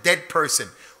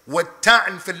 وَالتَّعْنِ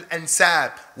فِي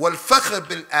الْأَنْسَابِ وَالْفَخْرِ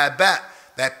بِالْآبَاءِ,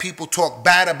 that people talk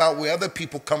bad about where other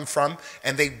people come from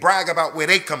and they brag about where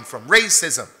they come from.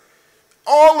 Racism.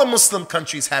 All the Muslim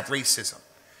countries have racism.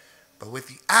 But with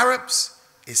the Arabs,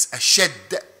 it's ashad.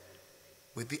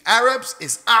 With the Arabs,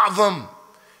 it's a'zam.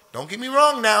 Don't get me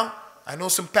wrong now. I know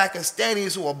some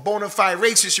Pakistanis who are bona fide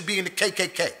racists should be in the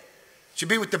KKK. Should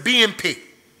be with the BNP.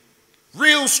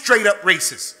 Real straight up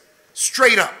racist.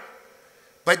 Straight up.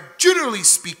 But generally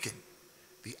speaking,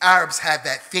 the Arabs had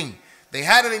that thing. They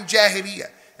had it in Jahiliyyah.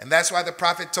 And that's why the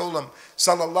Prophet told them,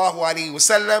 sallallahu alaihi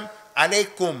wasallam,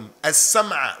 alaykum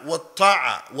as-sam'a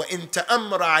wa-ta'a wa in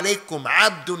ta'amra alaykum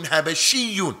abdun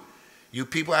habashiyun. You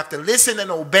people have to listen and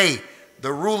obey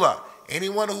the ruler.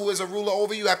 Anyone who is a ruler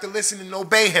over you have to listen and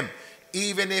obey him,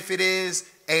 even if it is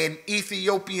an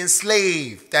Ethiopian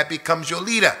slave that becomes your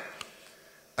leader.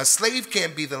 A slave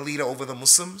can't be the leader over the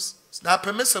Muslims. It's not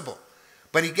permissible.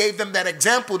 But he gave them that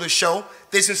example to show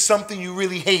this is something you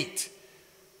really hate.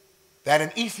 That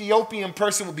an Ethiopian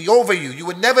person would be over you. You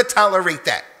would never tolerate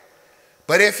that.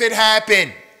 But if it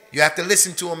happened, you have to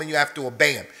listen to him and you have to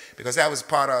obey him, because that was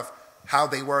part of how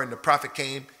they were. And the Prophet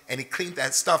came and he cleaned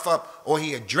that stuff up, or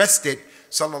he addressed it,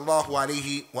 sallallahu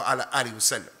alaihi wa ala alihi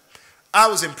wasallam. I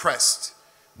was impressed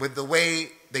with the way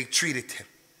they treated him.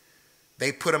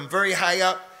 They put him very high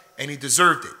up, and he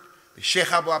deserved it. The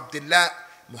Sheikh Abu Abdullah,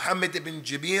 Muhammad ibn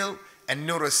Jabil, and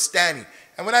Nuristani.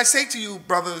 And when I say to you,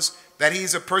 brothers, that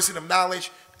he's a person of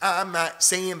knowledge, I'm not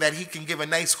saying that he can give a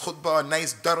nice khutbah, a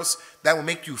nice dars that will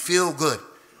make you feel good.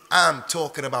 I'm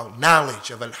talking about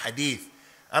knowledge of al-hadith.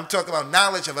 I'm talking about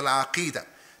knowledge of al-aqidah,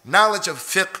 knowledge of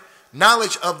fiqh,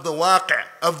 knowledge of the waqi',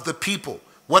 of the people,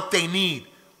 what they need,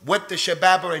 what the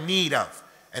shabab are in need of,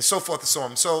 and so forth and so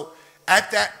on. So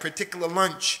at that particular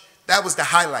lunch, that was the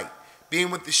highlight. Being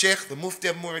with the Sheikh, the Mufti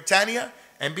of Mauritania,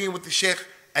 and being with the Sheikh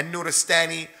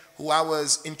An-Nuristani, who I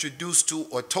was introduced to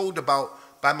or told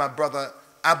about by my brother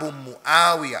Abu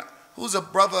Muawiyah, who's a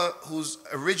brother who's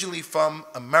originally from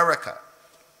America.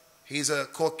 He's a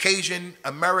Caucasian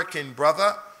American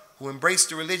brother who embraced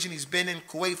the religion. He's been in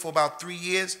Kuwait for about 3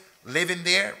 years, living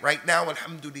there right now,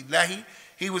 alhamdulillah.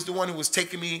 He was the one who was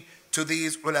taking me to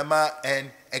these ulama and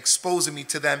exposing me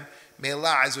to them. May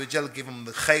Allah Azza wa Jal give him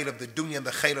the khair of the dunya and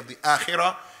the khair of the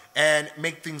akhirah and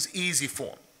make things easy for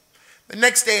him. The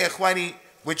next day, Ikhwani,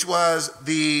 which was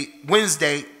the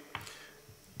Wednesday,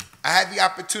 I had the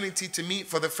opportunity to meet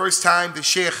for the first time the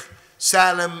Sheikh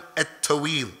Salim At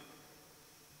Tawil.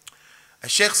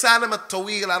 Sheikh Salim At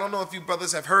Tawil, I don't know if you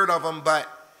brothers have heard of him, but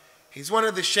he's one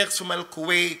of the Sheikhs from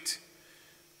Kuwait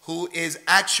who is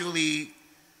actually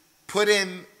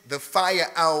putting the fire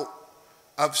out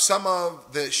of some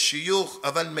of the shuyukh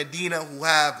of Al-Medina who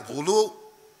have ghulu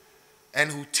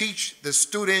and who teach the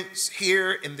students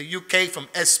here in the UK from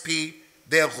SP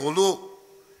their ghulu.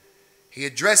 He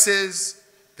addresses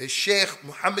the Sheikh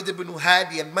Muhammad ibn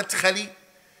Hadi al-Madkhali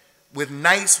with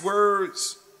nice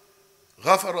words.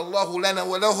 غَفَرَ اللَّهُ لَنَا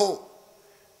وَلَهُ.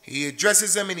 He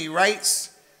addresses him and he writes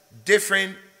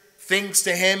different things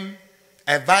to him,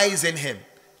 advising him,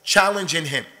 challenging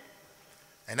him.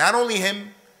 And not only him,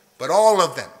 but all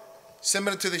of them.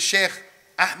 Similar to the Sheikh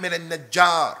Ahmed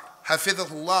al-Najjar,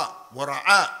 Hafidhullah wa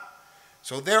Ra'ah.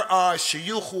 So there are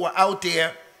shuyukh who are out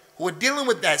there who are dealing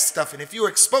with that stuff. And if you're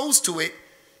exposed to it,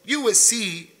 you will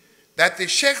see that the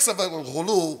sheikhs of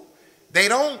al-ghulu, they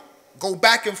don't go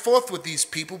back and forth with these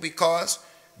people because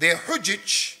their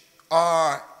hujjaj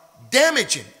are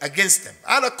damaging against them.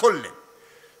 Ala kullin.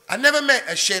 I never met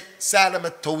a Sheikh Salim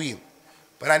At Tawil,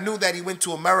 but I knew that he went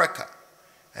to America.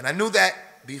 And I knew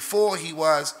that before he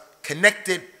was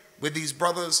connected with these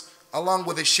brothers, along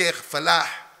with the Sheikh Falah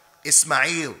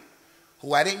Ismail,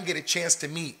 who I didn't get a chance to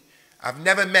meet. I've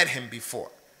never met him before.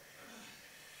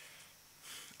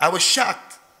 I was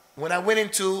shocked when I went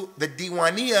into the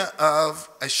Diwaniyah of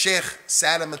a Sheikh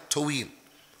Salim At Tawil.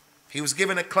 He was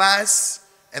given a class,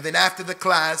 and then after the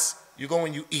class, you go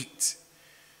and you eat.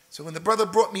 So when the brother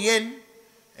brought me in,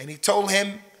 and he told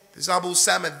him, this is Abu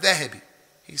Usamah At Thahabi.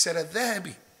 He said, At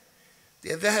Thahabi.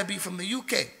 They're Thahabi from the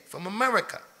UK, from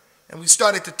America. And we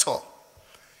started to talk.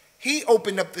 He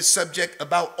opened up the subject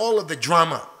about all of the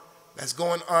drama that's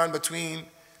going on between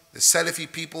the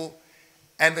Salafi people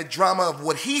and the drama of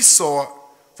what he saw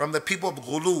from the people of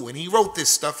Ghulu. And he wrote this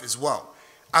stuff as well.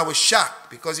 I was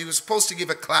shocked because he was supposed to give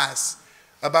a class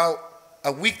about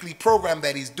a weekly program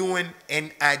that he's doing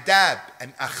in adab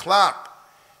and akhlaq.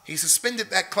 He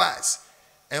suspended that class.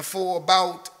 And for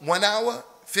about 1 hour,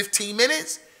 15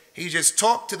 minutes, he just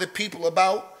talked to the people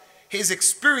about his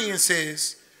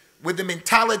experiences with the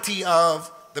mentality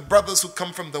of the brothers who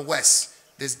come from the West.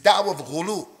 This da'wah of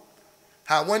ghulu.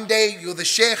 How one day you're the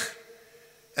sheikh,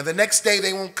 and the next day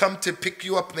they won't come to pick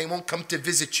you up and they won't come to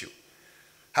visit you.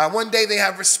 How one day they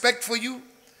have respect for you,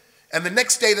 and the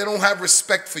next day they don't have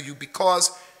respect for you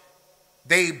because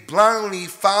they blindly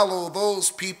follow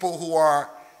those people who are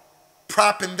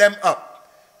propping them up.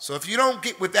 So if you don't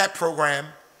get with that program,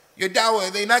 your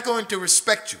dawah, they're not going to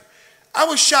respect you. I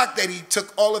was shocked that he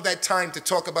took all of that time to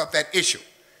talk about that issue.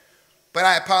 But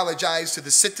I apologized to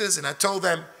the sitters and I told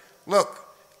them, look,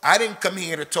 I didn't come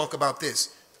here to talk about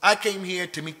this. I came here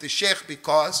to meet the sheikh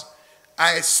because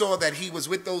I saw that he was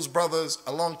with those brothers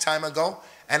a long time ago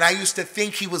and I used to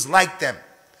think he was like them.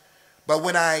 But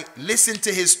when I listened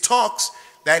to his talks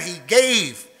that he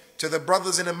gave to the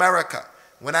brothers in America,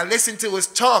 when I listened to his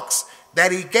talks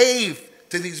that he gave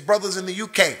to these brothers in the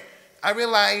UK, I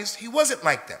realized he wasn't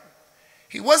like them.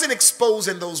 He wasn't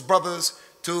exposing those brothers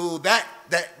to that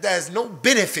has no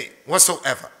benefit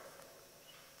whatsoever.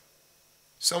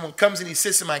 Someone comes and he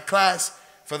sits in my class.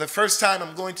 For the first time,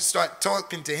 I'm going to start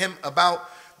talking to him about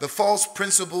the false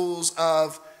principles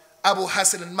of Abu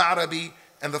Hassan al-Ma'rabi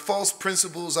and the false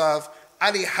principles of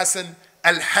Ali Hassan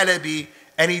al-Halabi,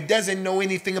 and he doesn't know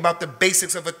anything about the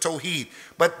basics of a tawheed.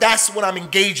 But that's what I'm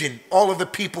engaging all of the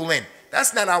people in.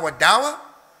 That's not our dawah.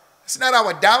 It's not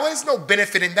our dawah. There's no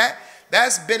benefit in that.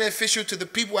 That's beneficial to the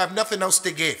people who have nothing else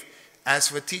to give. As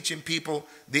for teaching people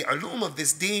the ulum of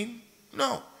this deen,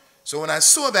 no. So when I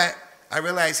saw that, I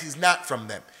realized he's not from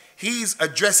them. He's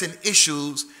addressing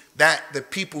issues that the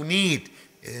people need.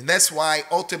 And that's why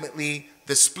ultimately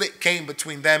the split came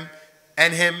between them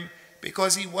and him,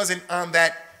 because he wasn't on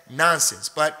that nonsense.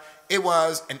 But it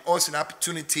was an awesome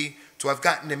opportunity to have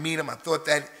gotten to meet him. I thought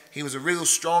that he was a real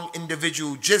strong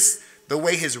individual, just the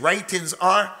way his writings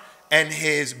are and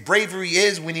his bravery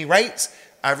is when he writes.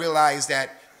 I realized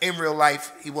that in real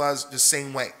life he was the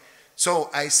same way. So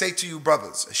I say to you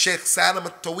brothers, Sheikh Salam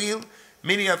At-Tawil,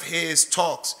 many of his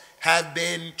talks have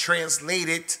been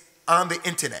translated on the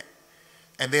internet,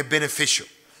 and they're beneficial.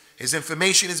 His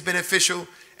information is beneficial,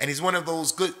 and he's one of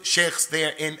those good sheikhs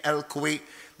there in Kuwait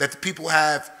that the people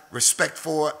have respect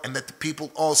for, and that the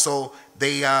people also,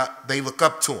 they look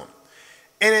up to him.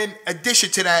 And in addition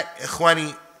to that,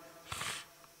 Ikhwani,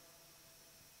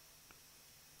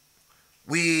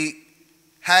 we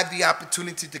had the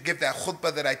opportunity to give that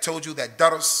khutbah that I told you, that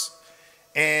dars,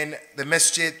 in the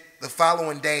masjid the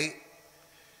following day.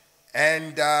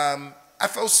 And I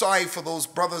felt sorry for those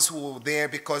brothers who were there,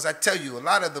 because I tell you, a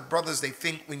lot of the brothers, they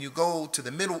think when you go to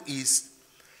the Middle East,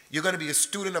 you're going to be a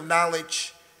student of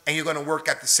knowledge and you're going to work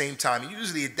at the same time. And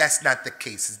usually that's not the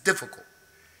case. It's difficult.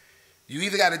 You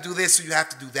either got to do this or you have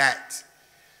to do that.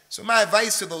 So my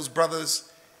advice to those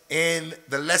brothers in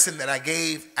the lesson that I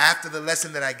gave, after the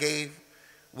lesson that I gave,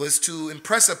 was to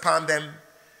impress upon them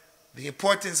the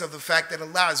importance of the fact that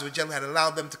Allah Azza wa Jalla had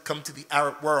allowed them to come to the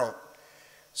Arab world.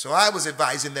 So I was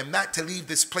advising them not to leave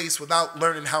this place without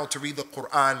learning how to read the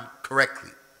Quran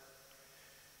correctly.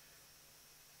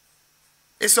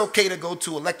 It's okay to go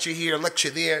to a lecture here, a lecture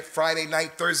there, Friday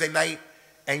night, Thursday night,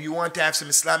 and you want to have some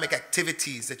Islamic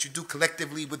activities that you do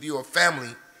collectively with your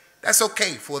family. That's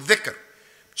okay for a dhikr.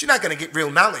 But you're not going to get real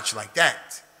knowledge like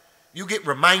that. You get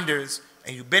reminders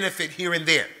and you benefit here and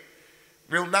there.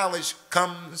 Real knowledge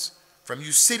comes from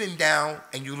you sitting down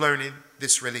and you learning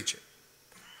this religion.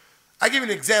 I give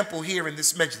you an example here in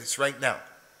this majlis right now.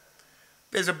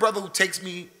 There's a brother who takes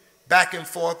me back and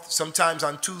forth, sometimes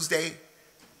on Tuesday,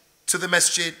 to the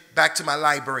masjid, back to my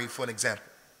library, for an example.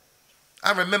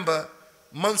 I remember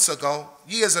months ago,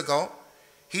 years ago,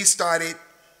 he started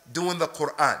doing the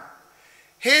Quran.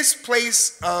 His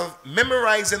place of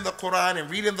memorizing the Quran and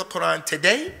reading the Quran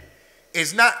today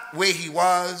is not where he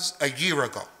was a year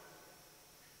ago.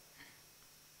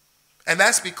 And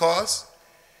that's because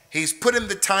he's putting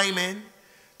the time in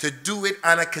to do it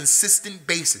on a consistent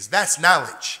basis. That's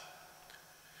knowledge.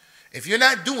 If you're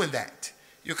not doing that,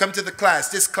 you come to the class,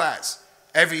 this class,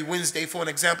 every Wednesday, for an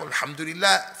example,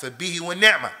 alhamdulillah, for bihi wa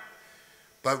ni'mah.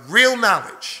 But real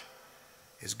knowledge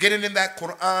is getting in that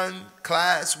Quran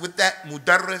class with that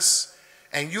mudarris,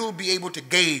 and you'll be able to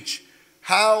gauge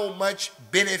how much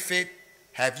benefit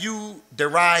have you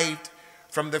derived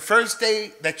from the first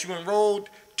day that you enrolled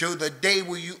to the day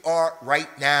where you are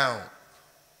right now.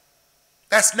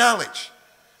 That's knowledge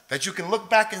that you can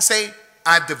look back and say,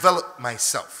 I've developed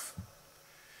myself.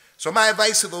 So my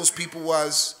advice to those people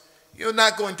was, you're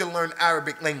not going to learn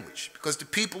Arabic language, because the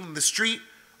people in the street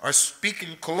are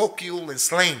speaking colloquial and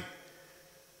slang.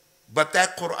 But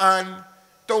that Quran,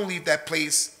 don't leave that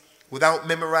place without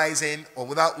memorizing or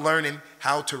without learning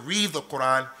how to read the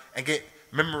Quran and get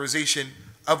memorization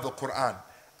of the Quran.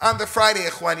 On the Friday,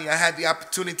 Ikhwani, I had the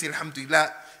opportunity,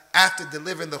 alhamdulillah, after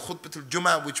delivering the Khutbah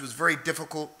al-Jum'ah, which was very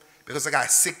difficult because I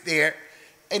got sick there.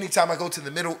 Anytime I go to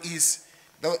the Middle East,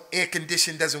 the air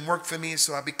condition doesn't work for me,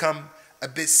 so I become a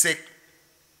bit sick.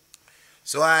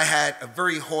 So I had a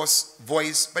very hoarse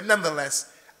voice, but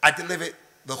nonetheless, I delivered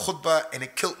the khutbah and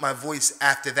it killed my voice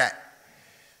after that.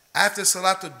 After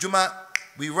Salatul Jum'ah,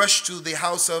 we rushed to the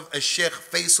house of a Sheikh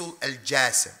Faisal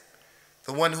Al-Jassim,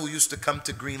 the one who used to come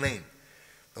to Green Lane,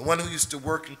 the one who used to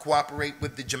work and cooperate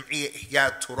with the Jam'iyyah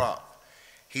Ihya Turab.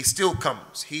 He still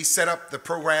comes. He set up the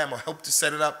program, or helped to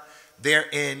set it up, there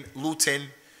in Luton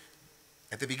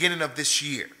at the beginning of this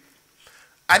year.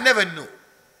 I never knew,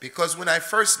 because when I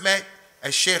first met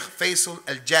a Sheikh Faisal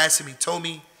Al-Jassim, he told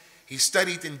me he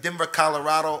studied in Denver,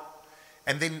 Colorado,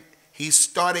 and then he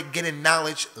started getting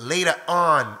knowledge later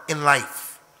on in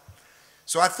life.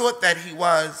 So I thought that he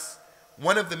was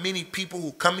one of the many people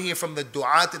who come here from the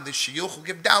du'at and the shuyukh who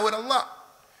give da'wah to Allah.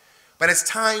 But as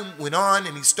time went on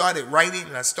and he started writing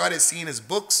and I started seeing his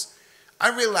books,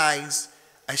 I realized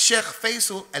a Sheikh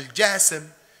Faisal Al-Jassim,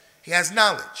 he has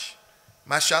knowledge,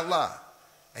 mashallah.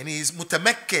 and he's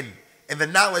mutamakkin in the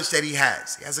knowledge that he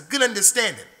has. He has a good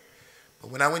understanding. But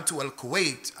when I went to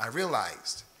Kuwait, I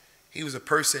realized he was a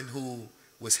person who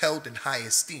was held in high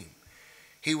esteem.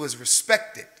 He was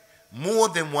respected more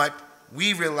than what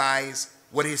we realize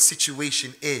what his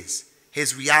situation is,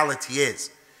 his reality is.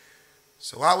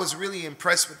 So I was really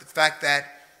impressed with the fact that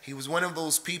he was one of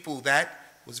those people that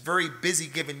was very busy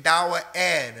giving dawah.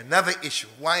 And another issue,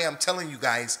 why I'm telling you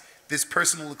guys this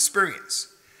personal experience.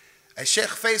 As Sheikh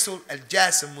Faisal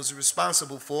Al-Jassim was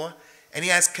responsible for, and he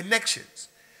has connections,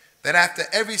 that after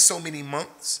every so many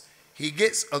months, he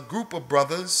gets a group of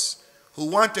brothers who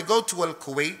want to go to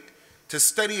Kuwait to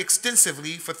study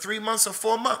extensively for 3 months or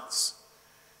 4 months.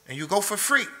 And you go for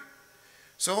free.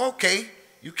 So, okay,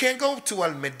 you can't go to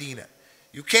Al-Medina.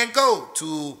 You can't go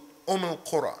to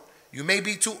Al-Qura. You may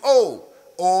be too old,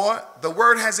 or the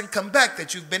word hasn't come back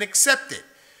that you've been accepted.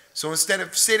 So instead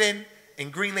of sitting in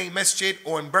Green Lane Masjid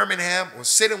or in Birmingham or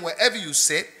sitting wherever you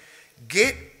sit,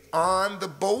 get on the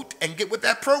boat and get with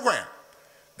that program.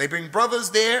 They bring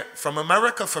brothers there from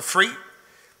America for free.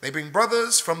 They bring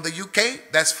brothers from the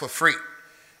UK, that's for free.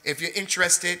 If you're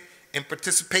interested in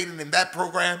participating in that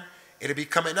program, it'll be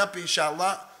coming up,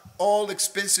 inshallah. All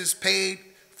expenses paid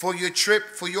for your trip,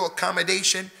 for your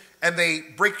accommodation, and they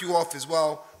break you off as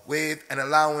well with an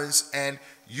allowance, and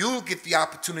you'll get the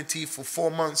opportunity for 4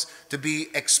 months to be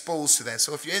exposed to that.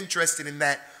 So if you're interested in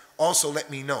that, also let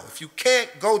me know. If you can't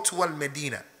go to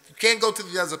Al-Medina, you can't go to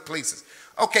the other places,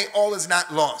 okay, all is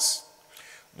not lost.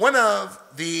 One of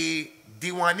the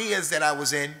Diwaniyas that I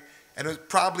was in, and it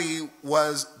probably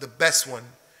was the best one,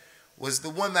 was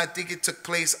the one that I think it took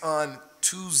place on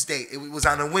Tuesday. It was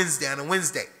on a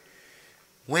Wednesday.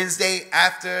 Wednesday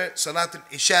after Salat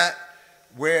al-Isha,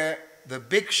 where the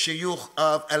big shayukh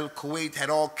of Kuwait had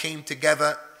all came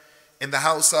together in the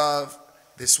house of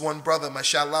this one brother,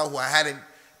 mashallah, who I hadn't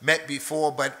met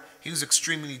before, but he was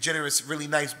extremely generous, really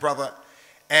nice brother.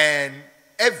 And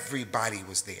everybody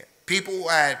was there. People who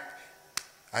I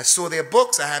saw their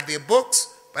books, I have their books,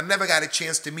 but I never got a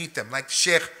chance to meet them. Like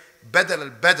Sheikh Badr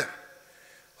al-Badr,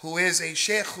 who is a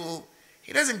sheikh who,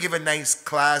 he doesn't give a nice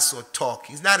class or talk.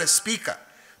 He's not a speaker.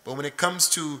 But when it comes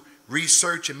to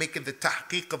research and making the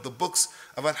tahqiq of the books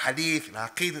of al-hadith and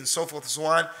aqid and so forth and so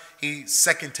on, he's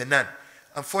second to none.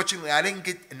 Unfortunately, I didn't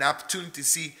get an opportunity to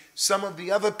see some of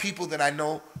the other people that I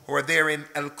know who are there in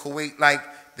Kuwait, like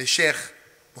the Sheikh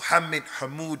Muhammad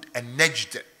Hamoud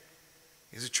al-Najd.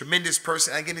 He's a tremendous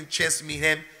person. I didn't get a chance to meet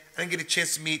him. I didn't get a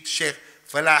chance to meet Sheikh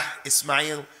Falah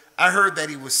Ismail. I heard that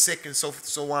he was sick and so forth and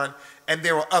so on, and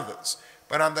there were others.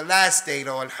 But on the last day,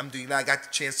 though, alhamdulillah, I got the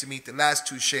chance to meet the last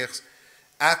two sheikhs.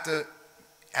 After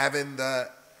having the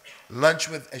lunch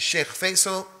with a Sheikh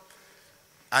Faisal,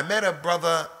 I met a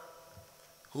brother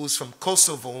who's from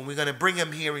Kosovo, and we're going to bring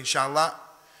him here, inshallah.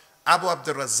 Abu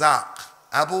Abdurrazaq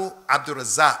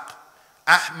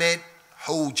Ahmed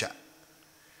Hoja.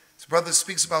 This brother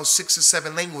speaks about 6 or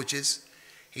 7 languages.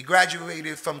 He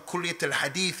graduated from Kulliyat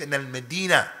al-Hadith in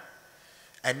Al-Medina,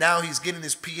 and now he's getting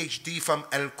his PhD from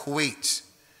Kuwait.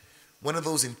 One of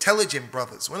those intelligent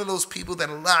brothers, one of those people that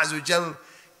Allah Azza wa Jal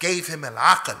gave him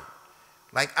al-aql.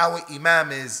 Like our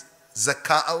Imam is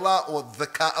Zaka Allah or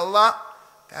Dhaka Allah,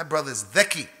 that brother is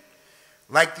dhaki.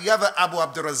 Like the other Abu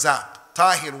Abdurrazaq,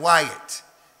 Tahir Wyatt,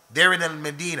 they're in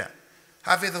Al-Medina.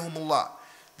 Hafidhahumullah.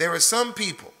 There are some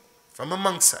people from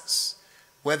amongst us,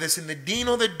 whether it's in the deen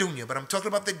or the dunya, but I'm talking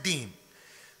about the deen.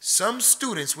 Some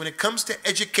students, when it comes to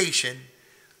education,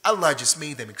 Allah just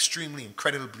made them extremely,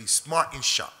 incredibly smart and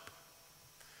sharp.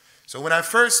 So when I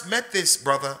first met this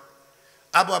brother,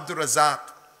 Abu Abdurrazaq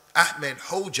Ahmed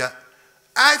Hoja,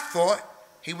 I thought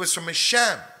he was from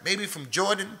Sham, maybe from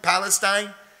Jordan,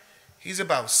 Palestine. He's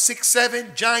about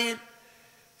 6'7", giant,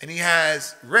 and he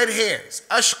has red hairs,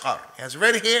 ashqar. He has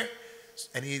red hair,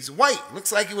 and he's white.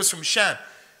 Looks like he was from Sham.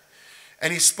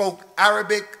 And he spoke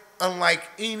Arabic unlike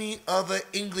any other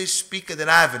English speaker that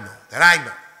I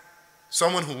know.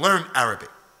 Someone who learned Arabic.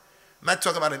 I'm not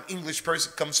talking about an English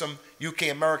person comes from UK,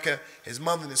 America. His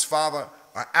mother and his father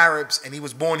are Arabs, and he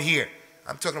was born here.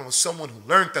 I'm talking about someone who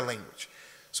learned the language.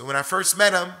 So when I first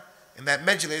met him in that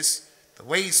majlis, the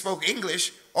way he spoke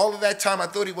English, all of that time I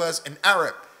thought he was an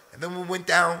Arab. And then we went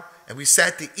down and we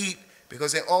sat to eat,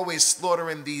 because they're always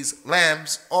slaughtering these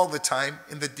lambs all the time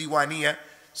in the Diwaniyah.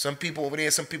 Some people over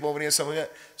there, some people over there, some over there.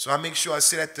 So I make sure I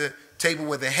sit at the table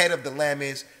where the head of the lamb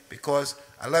is, because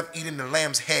I love eating the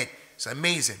lamb's head. It's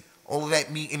amazing. All of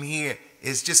that meat in here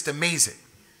is just amazing.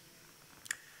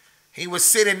 He was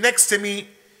sitting next to me,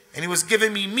 and he was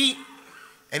giving me meat,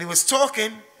 and he was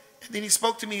talking, and then he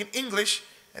spoke to me in English,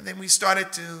 and then we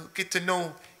started to get to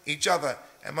know each other.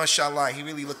 And mashallah, he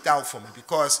really looked out for me,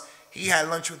 because he had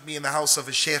lunch with me in the house of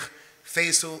a Sheikh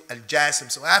Faisal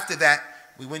Al-Jasim. So after that,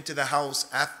 we went to the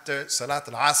house after Salat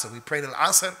al-Asr. We prayed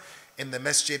al-Asr in the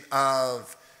masjid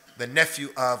of the nephew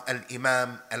of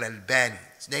Al-Imam Al-Albani.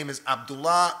 His name is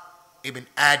Abdullah ibn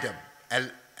Adam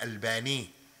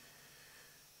Al-Albani.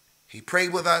 He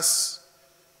prayed with us.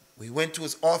 We went to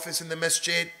his office in the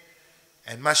masjid,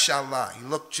 and mashallah, he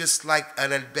looked just like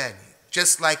Al-Albani,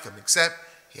 just like him, except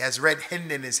he has red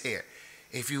henna in his hair.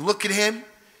 If you look at him,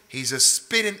 he's a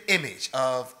spitting image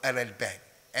of Al-Albani,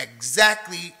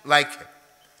 exactly like him.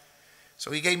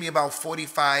 So he gave me about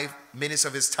 45 minutes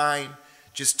of his time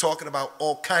just talking about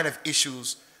all kind of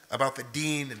issues about the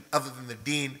deen and other than the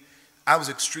deen. I was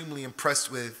extremely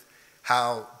impressed with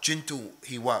how gentle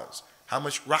he was, how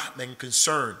much rahmah and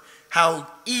concern, how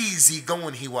easy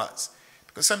going he was.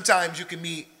 Because sometimes you can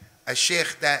meet a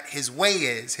sheikh that his way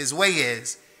is,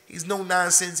 he's no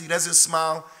nonsense, he doesn't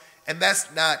smile, and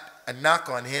that's not a knock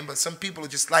on him, but some people are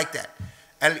just like that.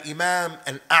 Al-Imam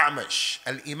Al-A'mash,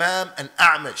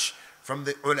 from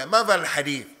the ulama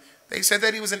al-hadith, they said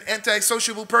that he was an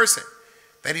anti-sociable person,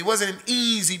 that he wasn't an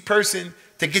easy person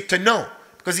to get to know,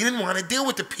 because he didn't want to deal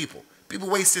with the people. People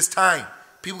waste his time.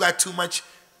 People got too much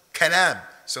kalam.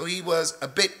 So he was a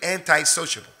bit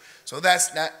anti-sociable. So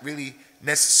that's not really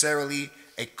necessarily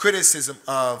a criticism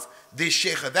of this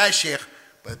sheikh or that sheikh,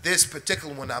 but this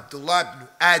particular one, Abdullah ibn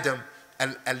Adam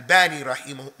Al-Albani,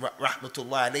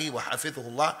 rahmatullah alayhi wa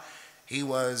hafidhullah, he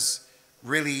was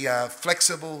really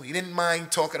flexible. He didn't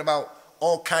mind talking about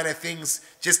all kind of things,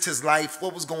 just his life,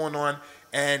 what was going on,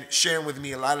 and sharing with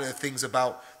me a lot of the things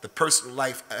about the personal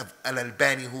life of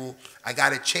Al-Albani, who I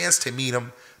got a chance to meet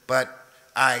him, but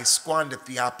I squandered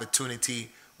the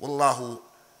opportunity. Wallahu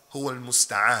huwa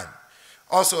al-musta'an.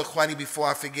 Also, Ikhwani, before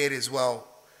I forget as well,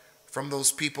 from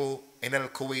those people in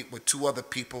Kuwait were two other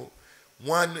people.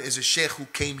 One is a sheikh who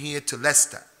came here to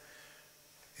Leicester.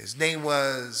 His name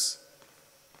was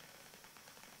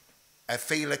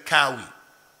Al-Faylakawi.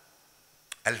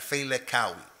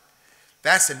 Al-Faylakawi.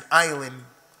 That's an island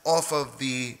off of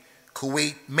the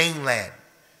Kuwait mainland.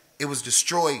 It was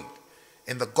destroyed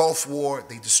in the Gulf War.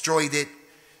 They destroyed it,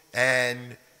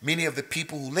 and many of the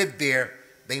people who lived there,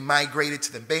 they migrated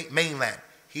to the mainland.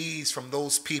 He's from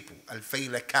those people,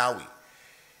 Al-Faylakawi.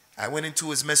 I went into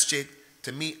his masjid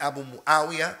to meet Abu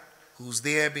Muawiyah, who's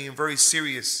there being very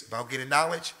serious about getting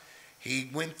knowledge. He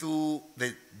went through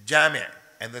the Jami'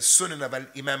 and the Sunan of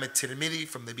Imam At-Tirmidhi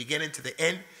from the beginning to the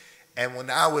end. And when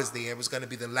I was there, it was going to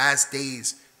be the last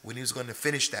days when he was going to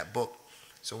finish that book.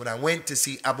 So when I went to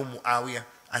see Abu Muawiyah,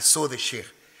 I saw the sheikh.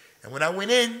 And when I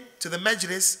went in to the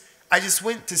majlis, I just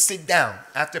went to sit down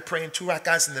after praying 2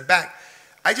 rakats in the back.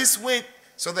 I just went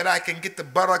so that I can get the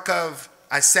barakah of,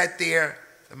 I sat there,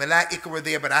 the malaika were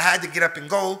there, but I had to get up and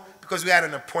go because we had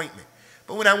an appointment.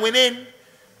 But when I went in,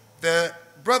 the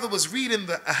brother was reading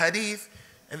the hadith,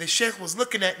 and the sheikh was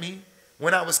looking at me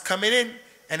when I was coming in,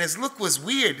 and his look was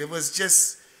weird. It was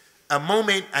just a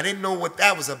moment, I didn't know what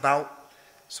that was about.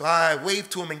 So I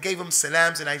waved to him and gave him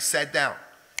salams, and I sat down.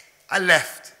 I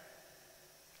left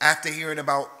after hearing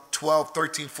about 12,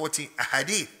 13, 14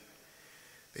 hadith.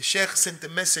 The sheikh sent a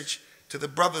message to the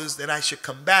brothers that I should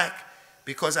come back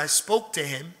because I spoke to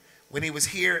him when he was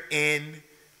here in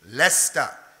Leicester.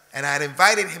 And I had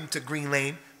invited him to Green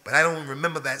Lane, but I don't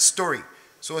remember that story.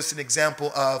 So it's an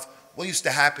example of what used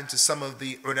to happen to some of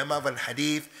the ulama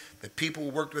al-hadith, the people who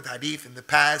worked with hadith in the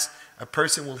past. A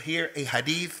person will hear a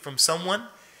hadith from someone,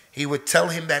 he would tell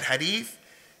him that hadith,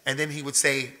 and then he would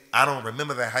say, I don't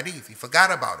remember that hadith. He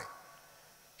forgot about it.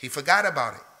 He forgot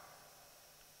about it.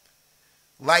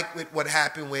 Like with what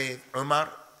happened with Umar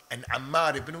and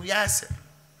Ammar ibn Yasir.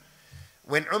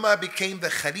 When Umar became the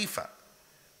Khalifa,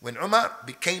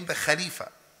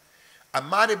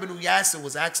 Ammar ibn Yasir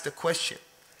was asked a question.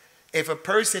 If a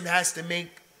person has to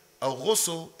make a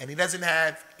ghusl and he doesn't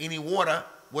have any water,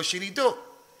 what should he do?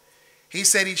 He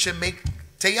said he should make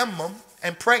tayammum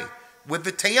and pray with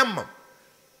the tayammum.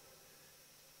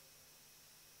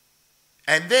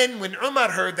 And then when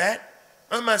Umar heard that,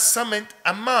 Umar summoned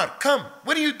Ammar, come,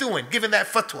 what are you doing giving that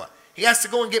fatwa? He has to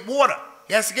go and get water.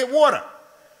 He has to get water.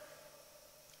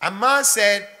 Ammar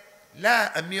said, La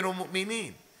Amirul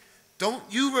Mu'mineen, don't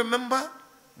you remember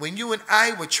when you and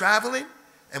I were traveling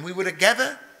and we were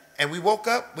together and we woke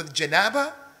up with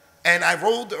janaba and I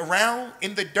rolled around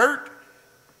in the dirt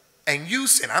and you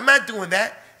said, I'm not doing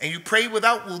that, and you prayed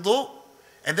without wudu,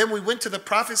 and then we went to the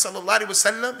Prophet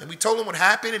ﷺ and we told him what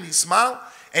happened and he smiled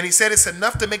and he said it's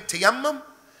enough to make tayammum?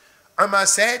 Umar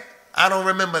said, I don't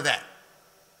remember that.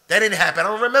 That didn't happen. I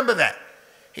don't remember that.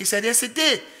 He said, yes, it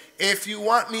did. If you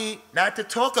want me not to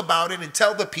talk about it and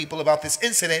tell the people about this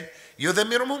incident, you're the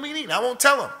Amirul Mu'mineen. I won't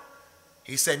tell them.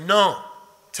 He said, no,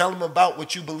 tell them about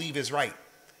what you believe is right.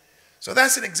 So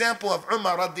that's an example of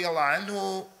Umar radiallahu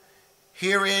anhu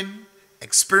hearing,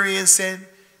 experiencing,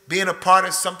 being a part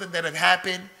of something that had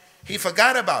happened. He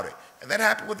forgot about it. And that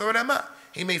happened with ulama.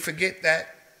 He may forget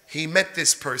that he met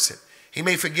this person. He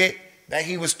may forget that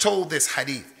he was told this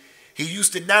hadith. He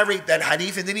used to narrate that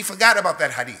hadith and then he forgot about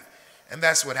that hadith. And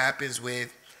that's what happens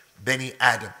with Bani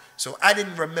Adam. So I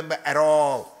didn't remember at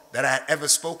all that I had ever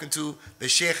spoken to the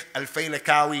Sheikh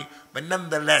Al-Faylakawi, but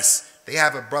nonetheless, they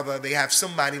have a brother, they have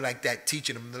somebody like that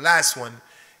teaching them. The last one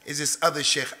is this other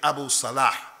Sheikh, Abu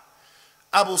Salah.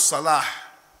 Abu Salah,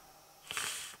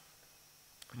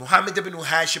 Muhammad ibn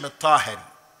Hashim At Thahabi.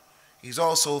 He's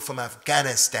also from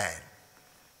Afghanistan.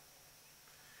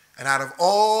 And out of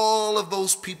all of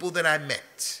those people that I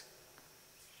met,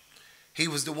 he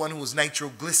was the one who was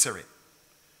nitroglycerin.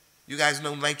 You guys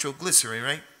know nitroglycerin,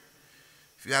 right?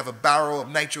 If you have a barrel of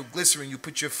nitroglycerin, you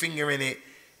put your finger in it,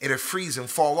 it'll freeze and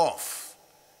fall off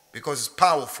because it's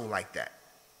powerful like that.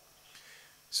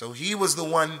 So he was the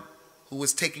one who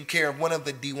was taking care of one of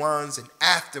the diwans, and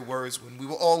afterwards, when we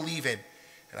were all leaving,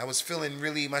 and I was feeling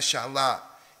really, mashallah,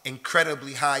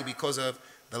 incredibly high because of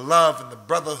the love and the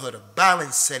brotherhood of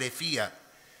balanced Salafiyah,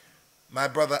 my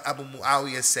brother Abu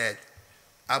Muawiyah said,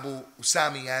 Abu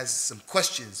Usamah has some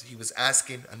questions he was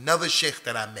asking another sheikh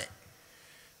that I met.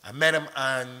 I met him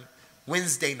on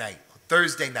Wednesday night, or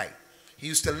Thursday night. He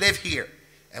used to live here,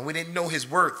 and we didn't know his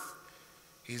worth.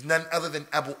 He's none other than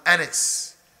Abu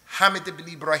Anas, Hamid ibn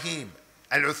Ibrahim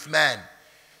al-Uthman.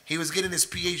 He was getting his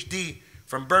PhD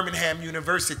from Birmingham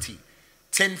University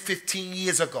 10, 15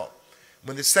 years ago.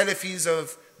 When the Salafis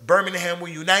of Birmingham were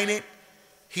united,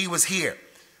 he was here.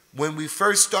 When we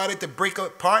first started to break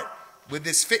apart with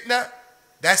this fitna,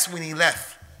 that's when he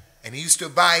left. And he used to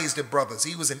advise the brothers.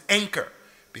 He was an anchor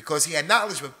because he had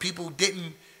knowledge, but people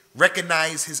didn't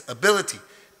recognize his ability.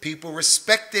 People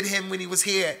respected him when he was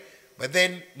here, but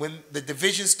then when the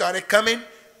division started coming,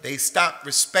 they stopped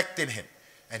respecting him.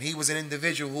 And he was an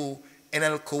individual who, in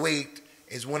Kuwait,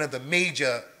 is one of the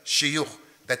major Sheikh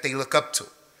that they look up to.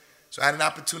 So I had an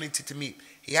opportunity to meet.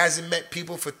 He hasn't met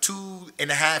people for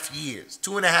 2.5 years.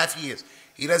 2.5 years.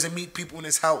 He doesn't meet people in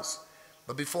his house.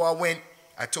 But before I went,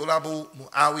 I told Abu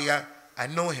Muawiyah, I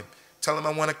know him. Tell him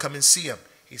I want to come and see him.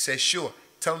 He said, sure.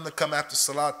 Tell him to come after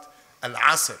Salat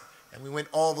al-Asr. And we went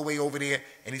all the way over there,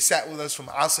 and he sat with us from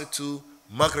Asr to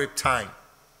Maghrib time.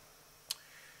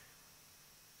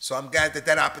 So I'm glad that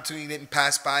that opportunity didn't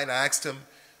pass by, and I asked him,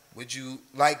 would you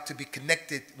like to be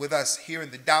connected with us here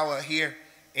in the Dawah here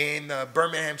in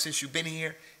Birmingham since you've been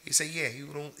here? He said, yeah,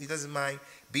 he doesn't mind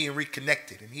being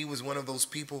reconnected. And he was one of those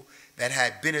people that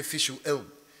had beneficial ilm.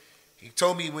 He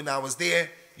told me when I was there,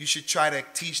 you should try to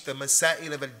teach the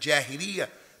Masail of al-Jahiliyyah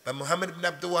by Muhammad ibn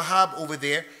Abdul Wahhab over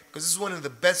there, because this is one of the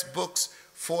best books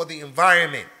for the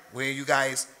environment where you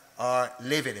guys are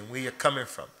living and where you're coming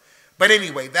from. But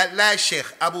anyway, that last Sheikh,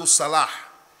 Abu Salah,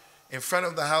 in front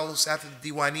of the house after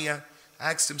the Diwaniyah,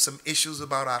 I asked him some issues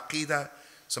about Aqidah,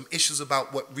 some issues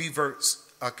about what reverts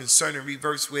are concerned and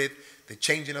reverts with, the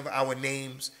changing of our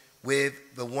names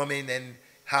with the woman and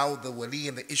how the wali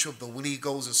and the issue of the wali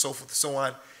goes and so forth and so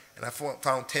on. And I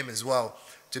found him as well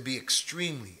to be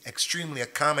extremely, extremely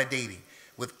accommodating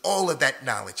with all of that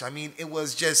knowledge. I mean, it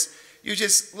was just, you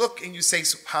just look and you say,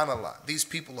 subhanallah, these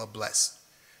people are blessed.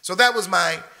 So that was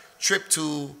my trip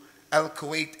to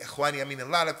Kuwait, Ikhwani. I mean, a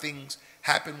lot of things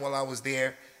happened while I was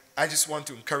there. I just want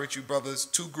to encourage you brothers,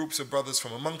 two groups of brothers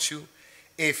from amongst you.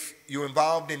 If you're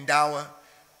involved in dawah,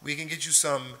 we can get you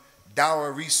some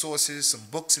dawah resources, some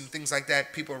books and things like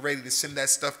that. People are ready to send that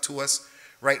stuff to us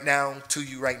right now, to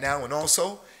you right now. And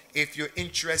also, if you're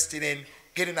interested in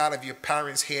getting out of your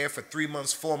parents' hair for 3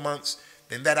 months, 4 months,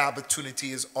 then that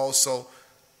opportunity is also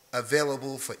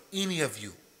available for any of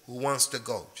you who wants to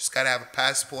go. Just got to have a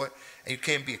passport, and you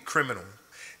can't be a criminal.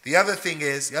 The other thing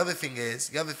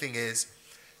is,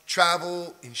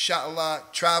 travel, inshallah,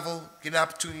 travel, get an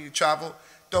opportunity to travel.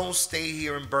 Don't stay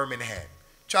here in Birmingham.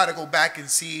 Try to go back and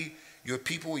see your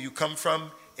people where you come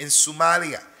from in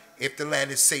Somalia, if the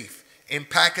land is safe, in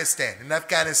Pakistan, in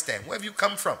Afghanistan, wherever you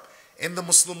come from, in the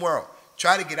Muslim world.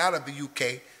 Try to get out of the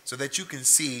UK so that you can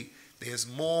see there's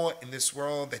more in this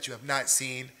world that you have not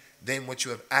seen than what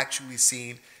you have actually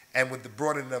seen. And with the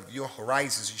broadening of your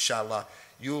horizons, inshallah,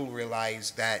 you'll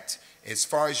realize that as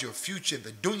far as your future,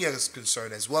 the dunya is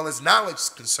concerned, as well as knowledge is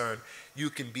concerned, you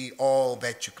can be all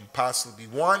that you can possibly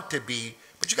want to be,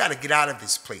 but you got to get out of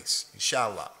this place,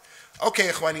 inshallah. Okay,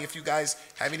 Ikhwani, if you guys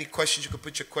have any questions, you can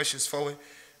put your questions forward.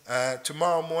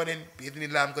 Tomorrow morning,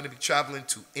 bi'idhnillah, I'm going to be traveling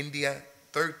to India,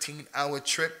 13-hour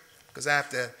trip, because I have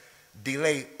to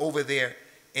delay over there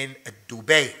in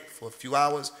Dubai for a few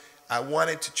hours. I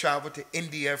wanted to travel to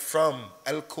India from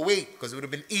Kuwait because it would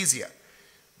have been easier.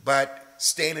 But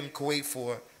staying in Kuwait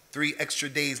for 3 extra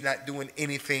days, not doing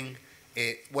anything,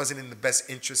 it wasn't in the best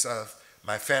interest of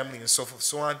my family and so forth and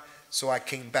so on. So I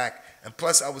came back. And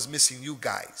plus I was missing you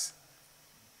guys.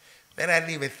 Man, I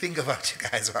didn't even think about you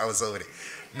guys while I was over there.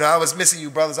 No, I was missing you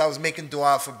brothers. I was making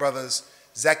dua for brothers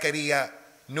Zakaria,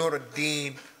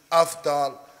 Nuruddin,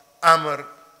 Afdal, Amr,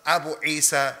 Abu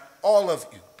Isa, all of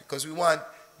you. Because we want,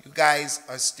 you guys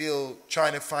are still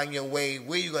trying to find your way.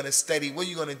 Where you going to study? What are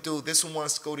you going to do? This one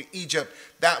wants to go to Egypt.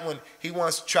 That one, he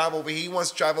wants to travel over here. He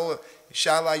wants to travel over.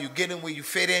 Inshallah, you get in where you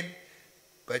fit in.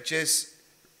 But just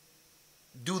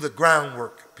do the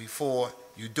groundwork before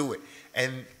you do it.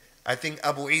 And I think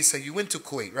Abu Isa, you went to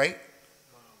Kuwait, right?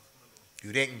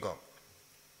 You didn't go.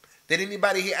 Did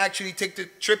anybody here actually take the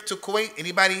trip to Kuwait?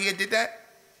 Anybody here did that?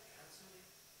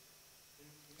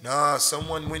 No,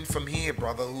 someone went from here,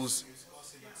 brother, who's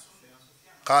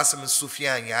Qasim and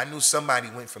Sufyan. Yeah, I knew somebody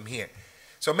went from here.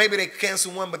 So maybe they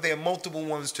canceled one, but there are multiple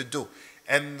ones to do.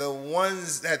 And the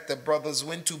ones that the brothers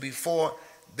went to before,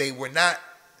 they were not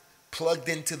plugged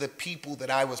into the people that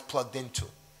I was plugged into.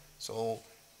 So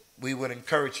we would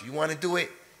encourage you. You want to do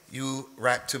it? You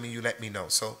rap to me, you let me know.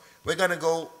 So we're going to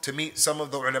go to meet some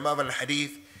of the ulama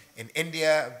al-hadith in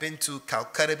India. I've been to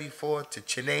Calcutta before, to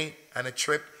Chennai on a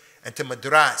trip, and to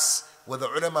Madras, where the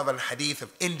ulama al-hadith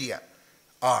of India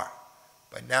are.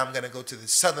 But now I'm going to go to the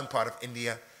southern part of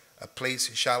India, a place,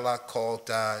 inshallah, called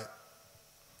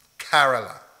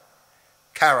Kerala.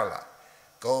 Kerala.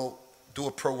 Go do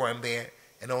a program there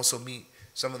and also meet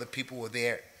some of the people who are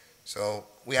there. So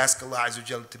we ask Allah Azza wa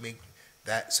Jalla to make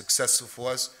that successful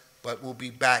for us. But we'll be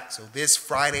back. So this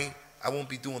Friday, I won't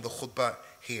be doing the khutbah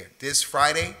here. This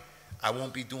Friday, I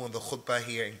won't be doing the khutbah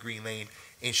here in Green Lane,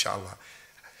 inshallah.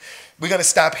 We're going to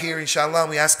stop here, inshallah.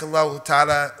 We ask Allah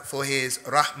Ta'ala for His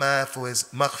rahmah, for His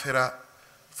maghfirah,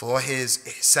 for His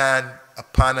ihsan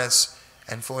upon us,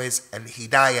 and for His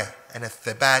hidayah and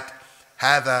al-thabat.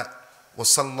 هذا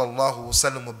وصلى الله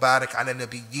وسلم وبارك على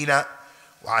نبينا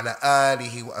وعلى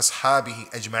آله وأصحابه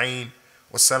أجمعين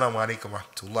والسلام عليكم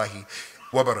ورحمة الله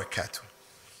وبركاته.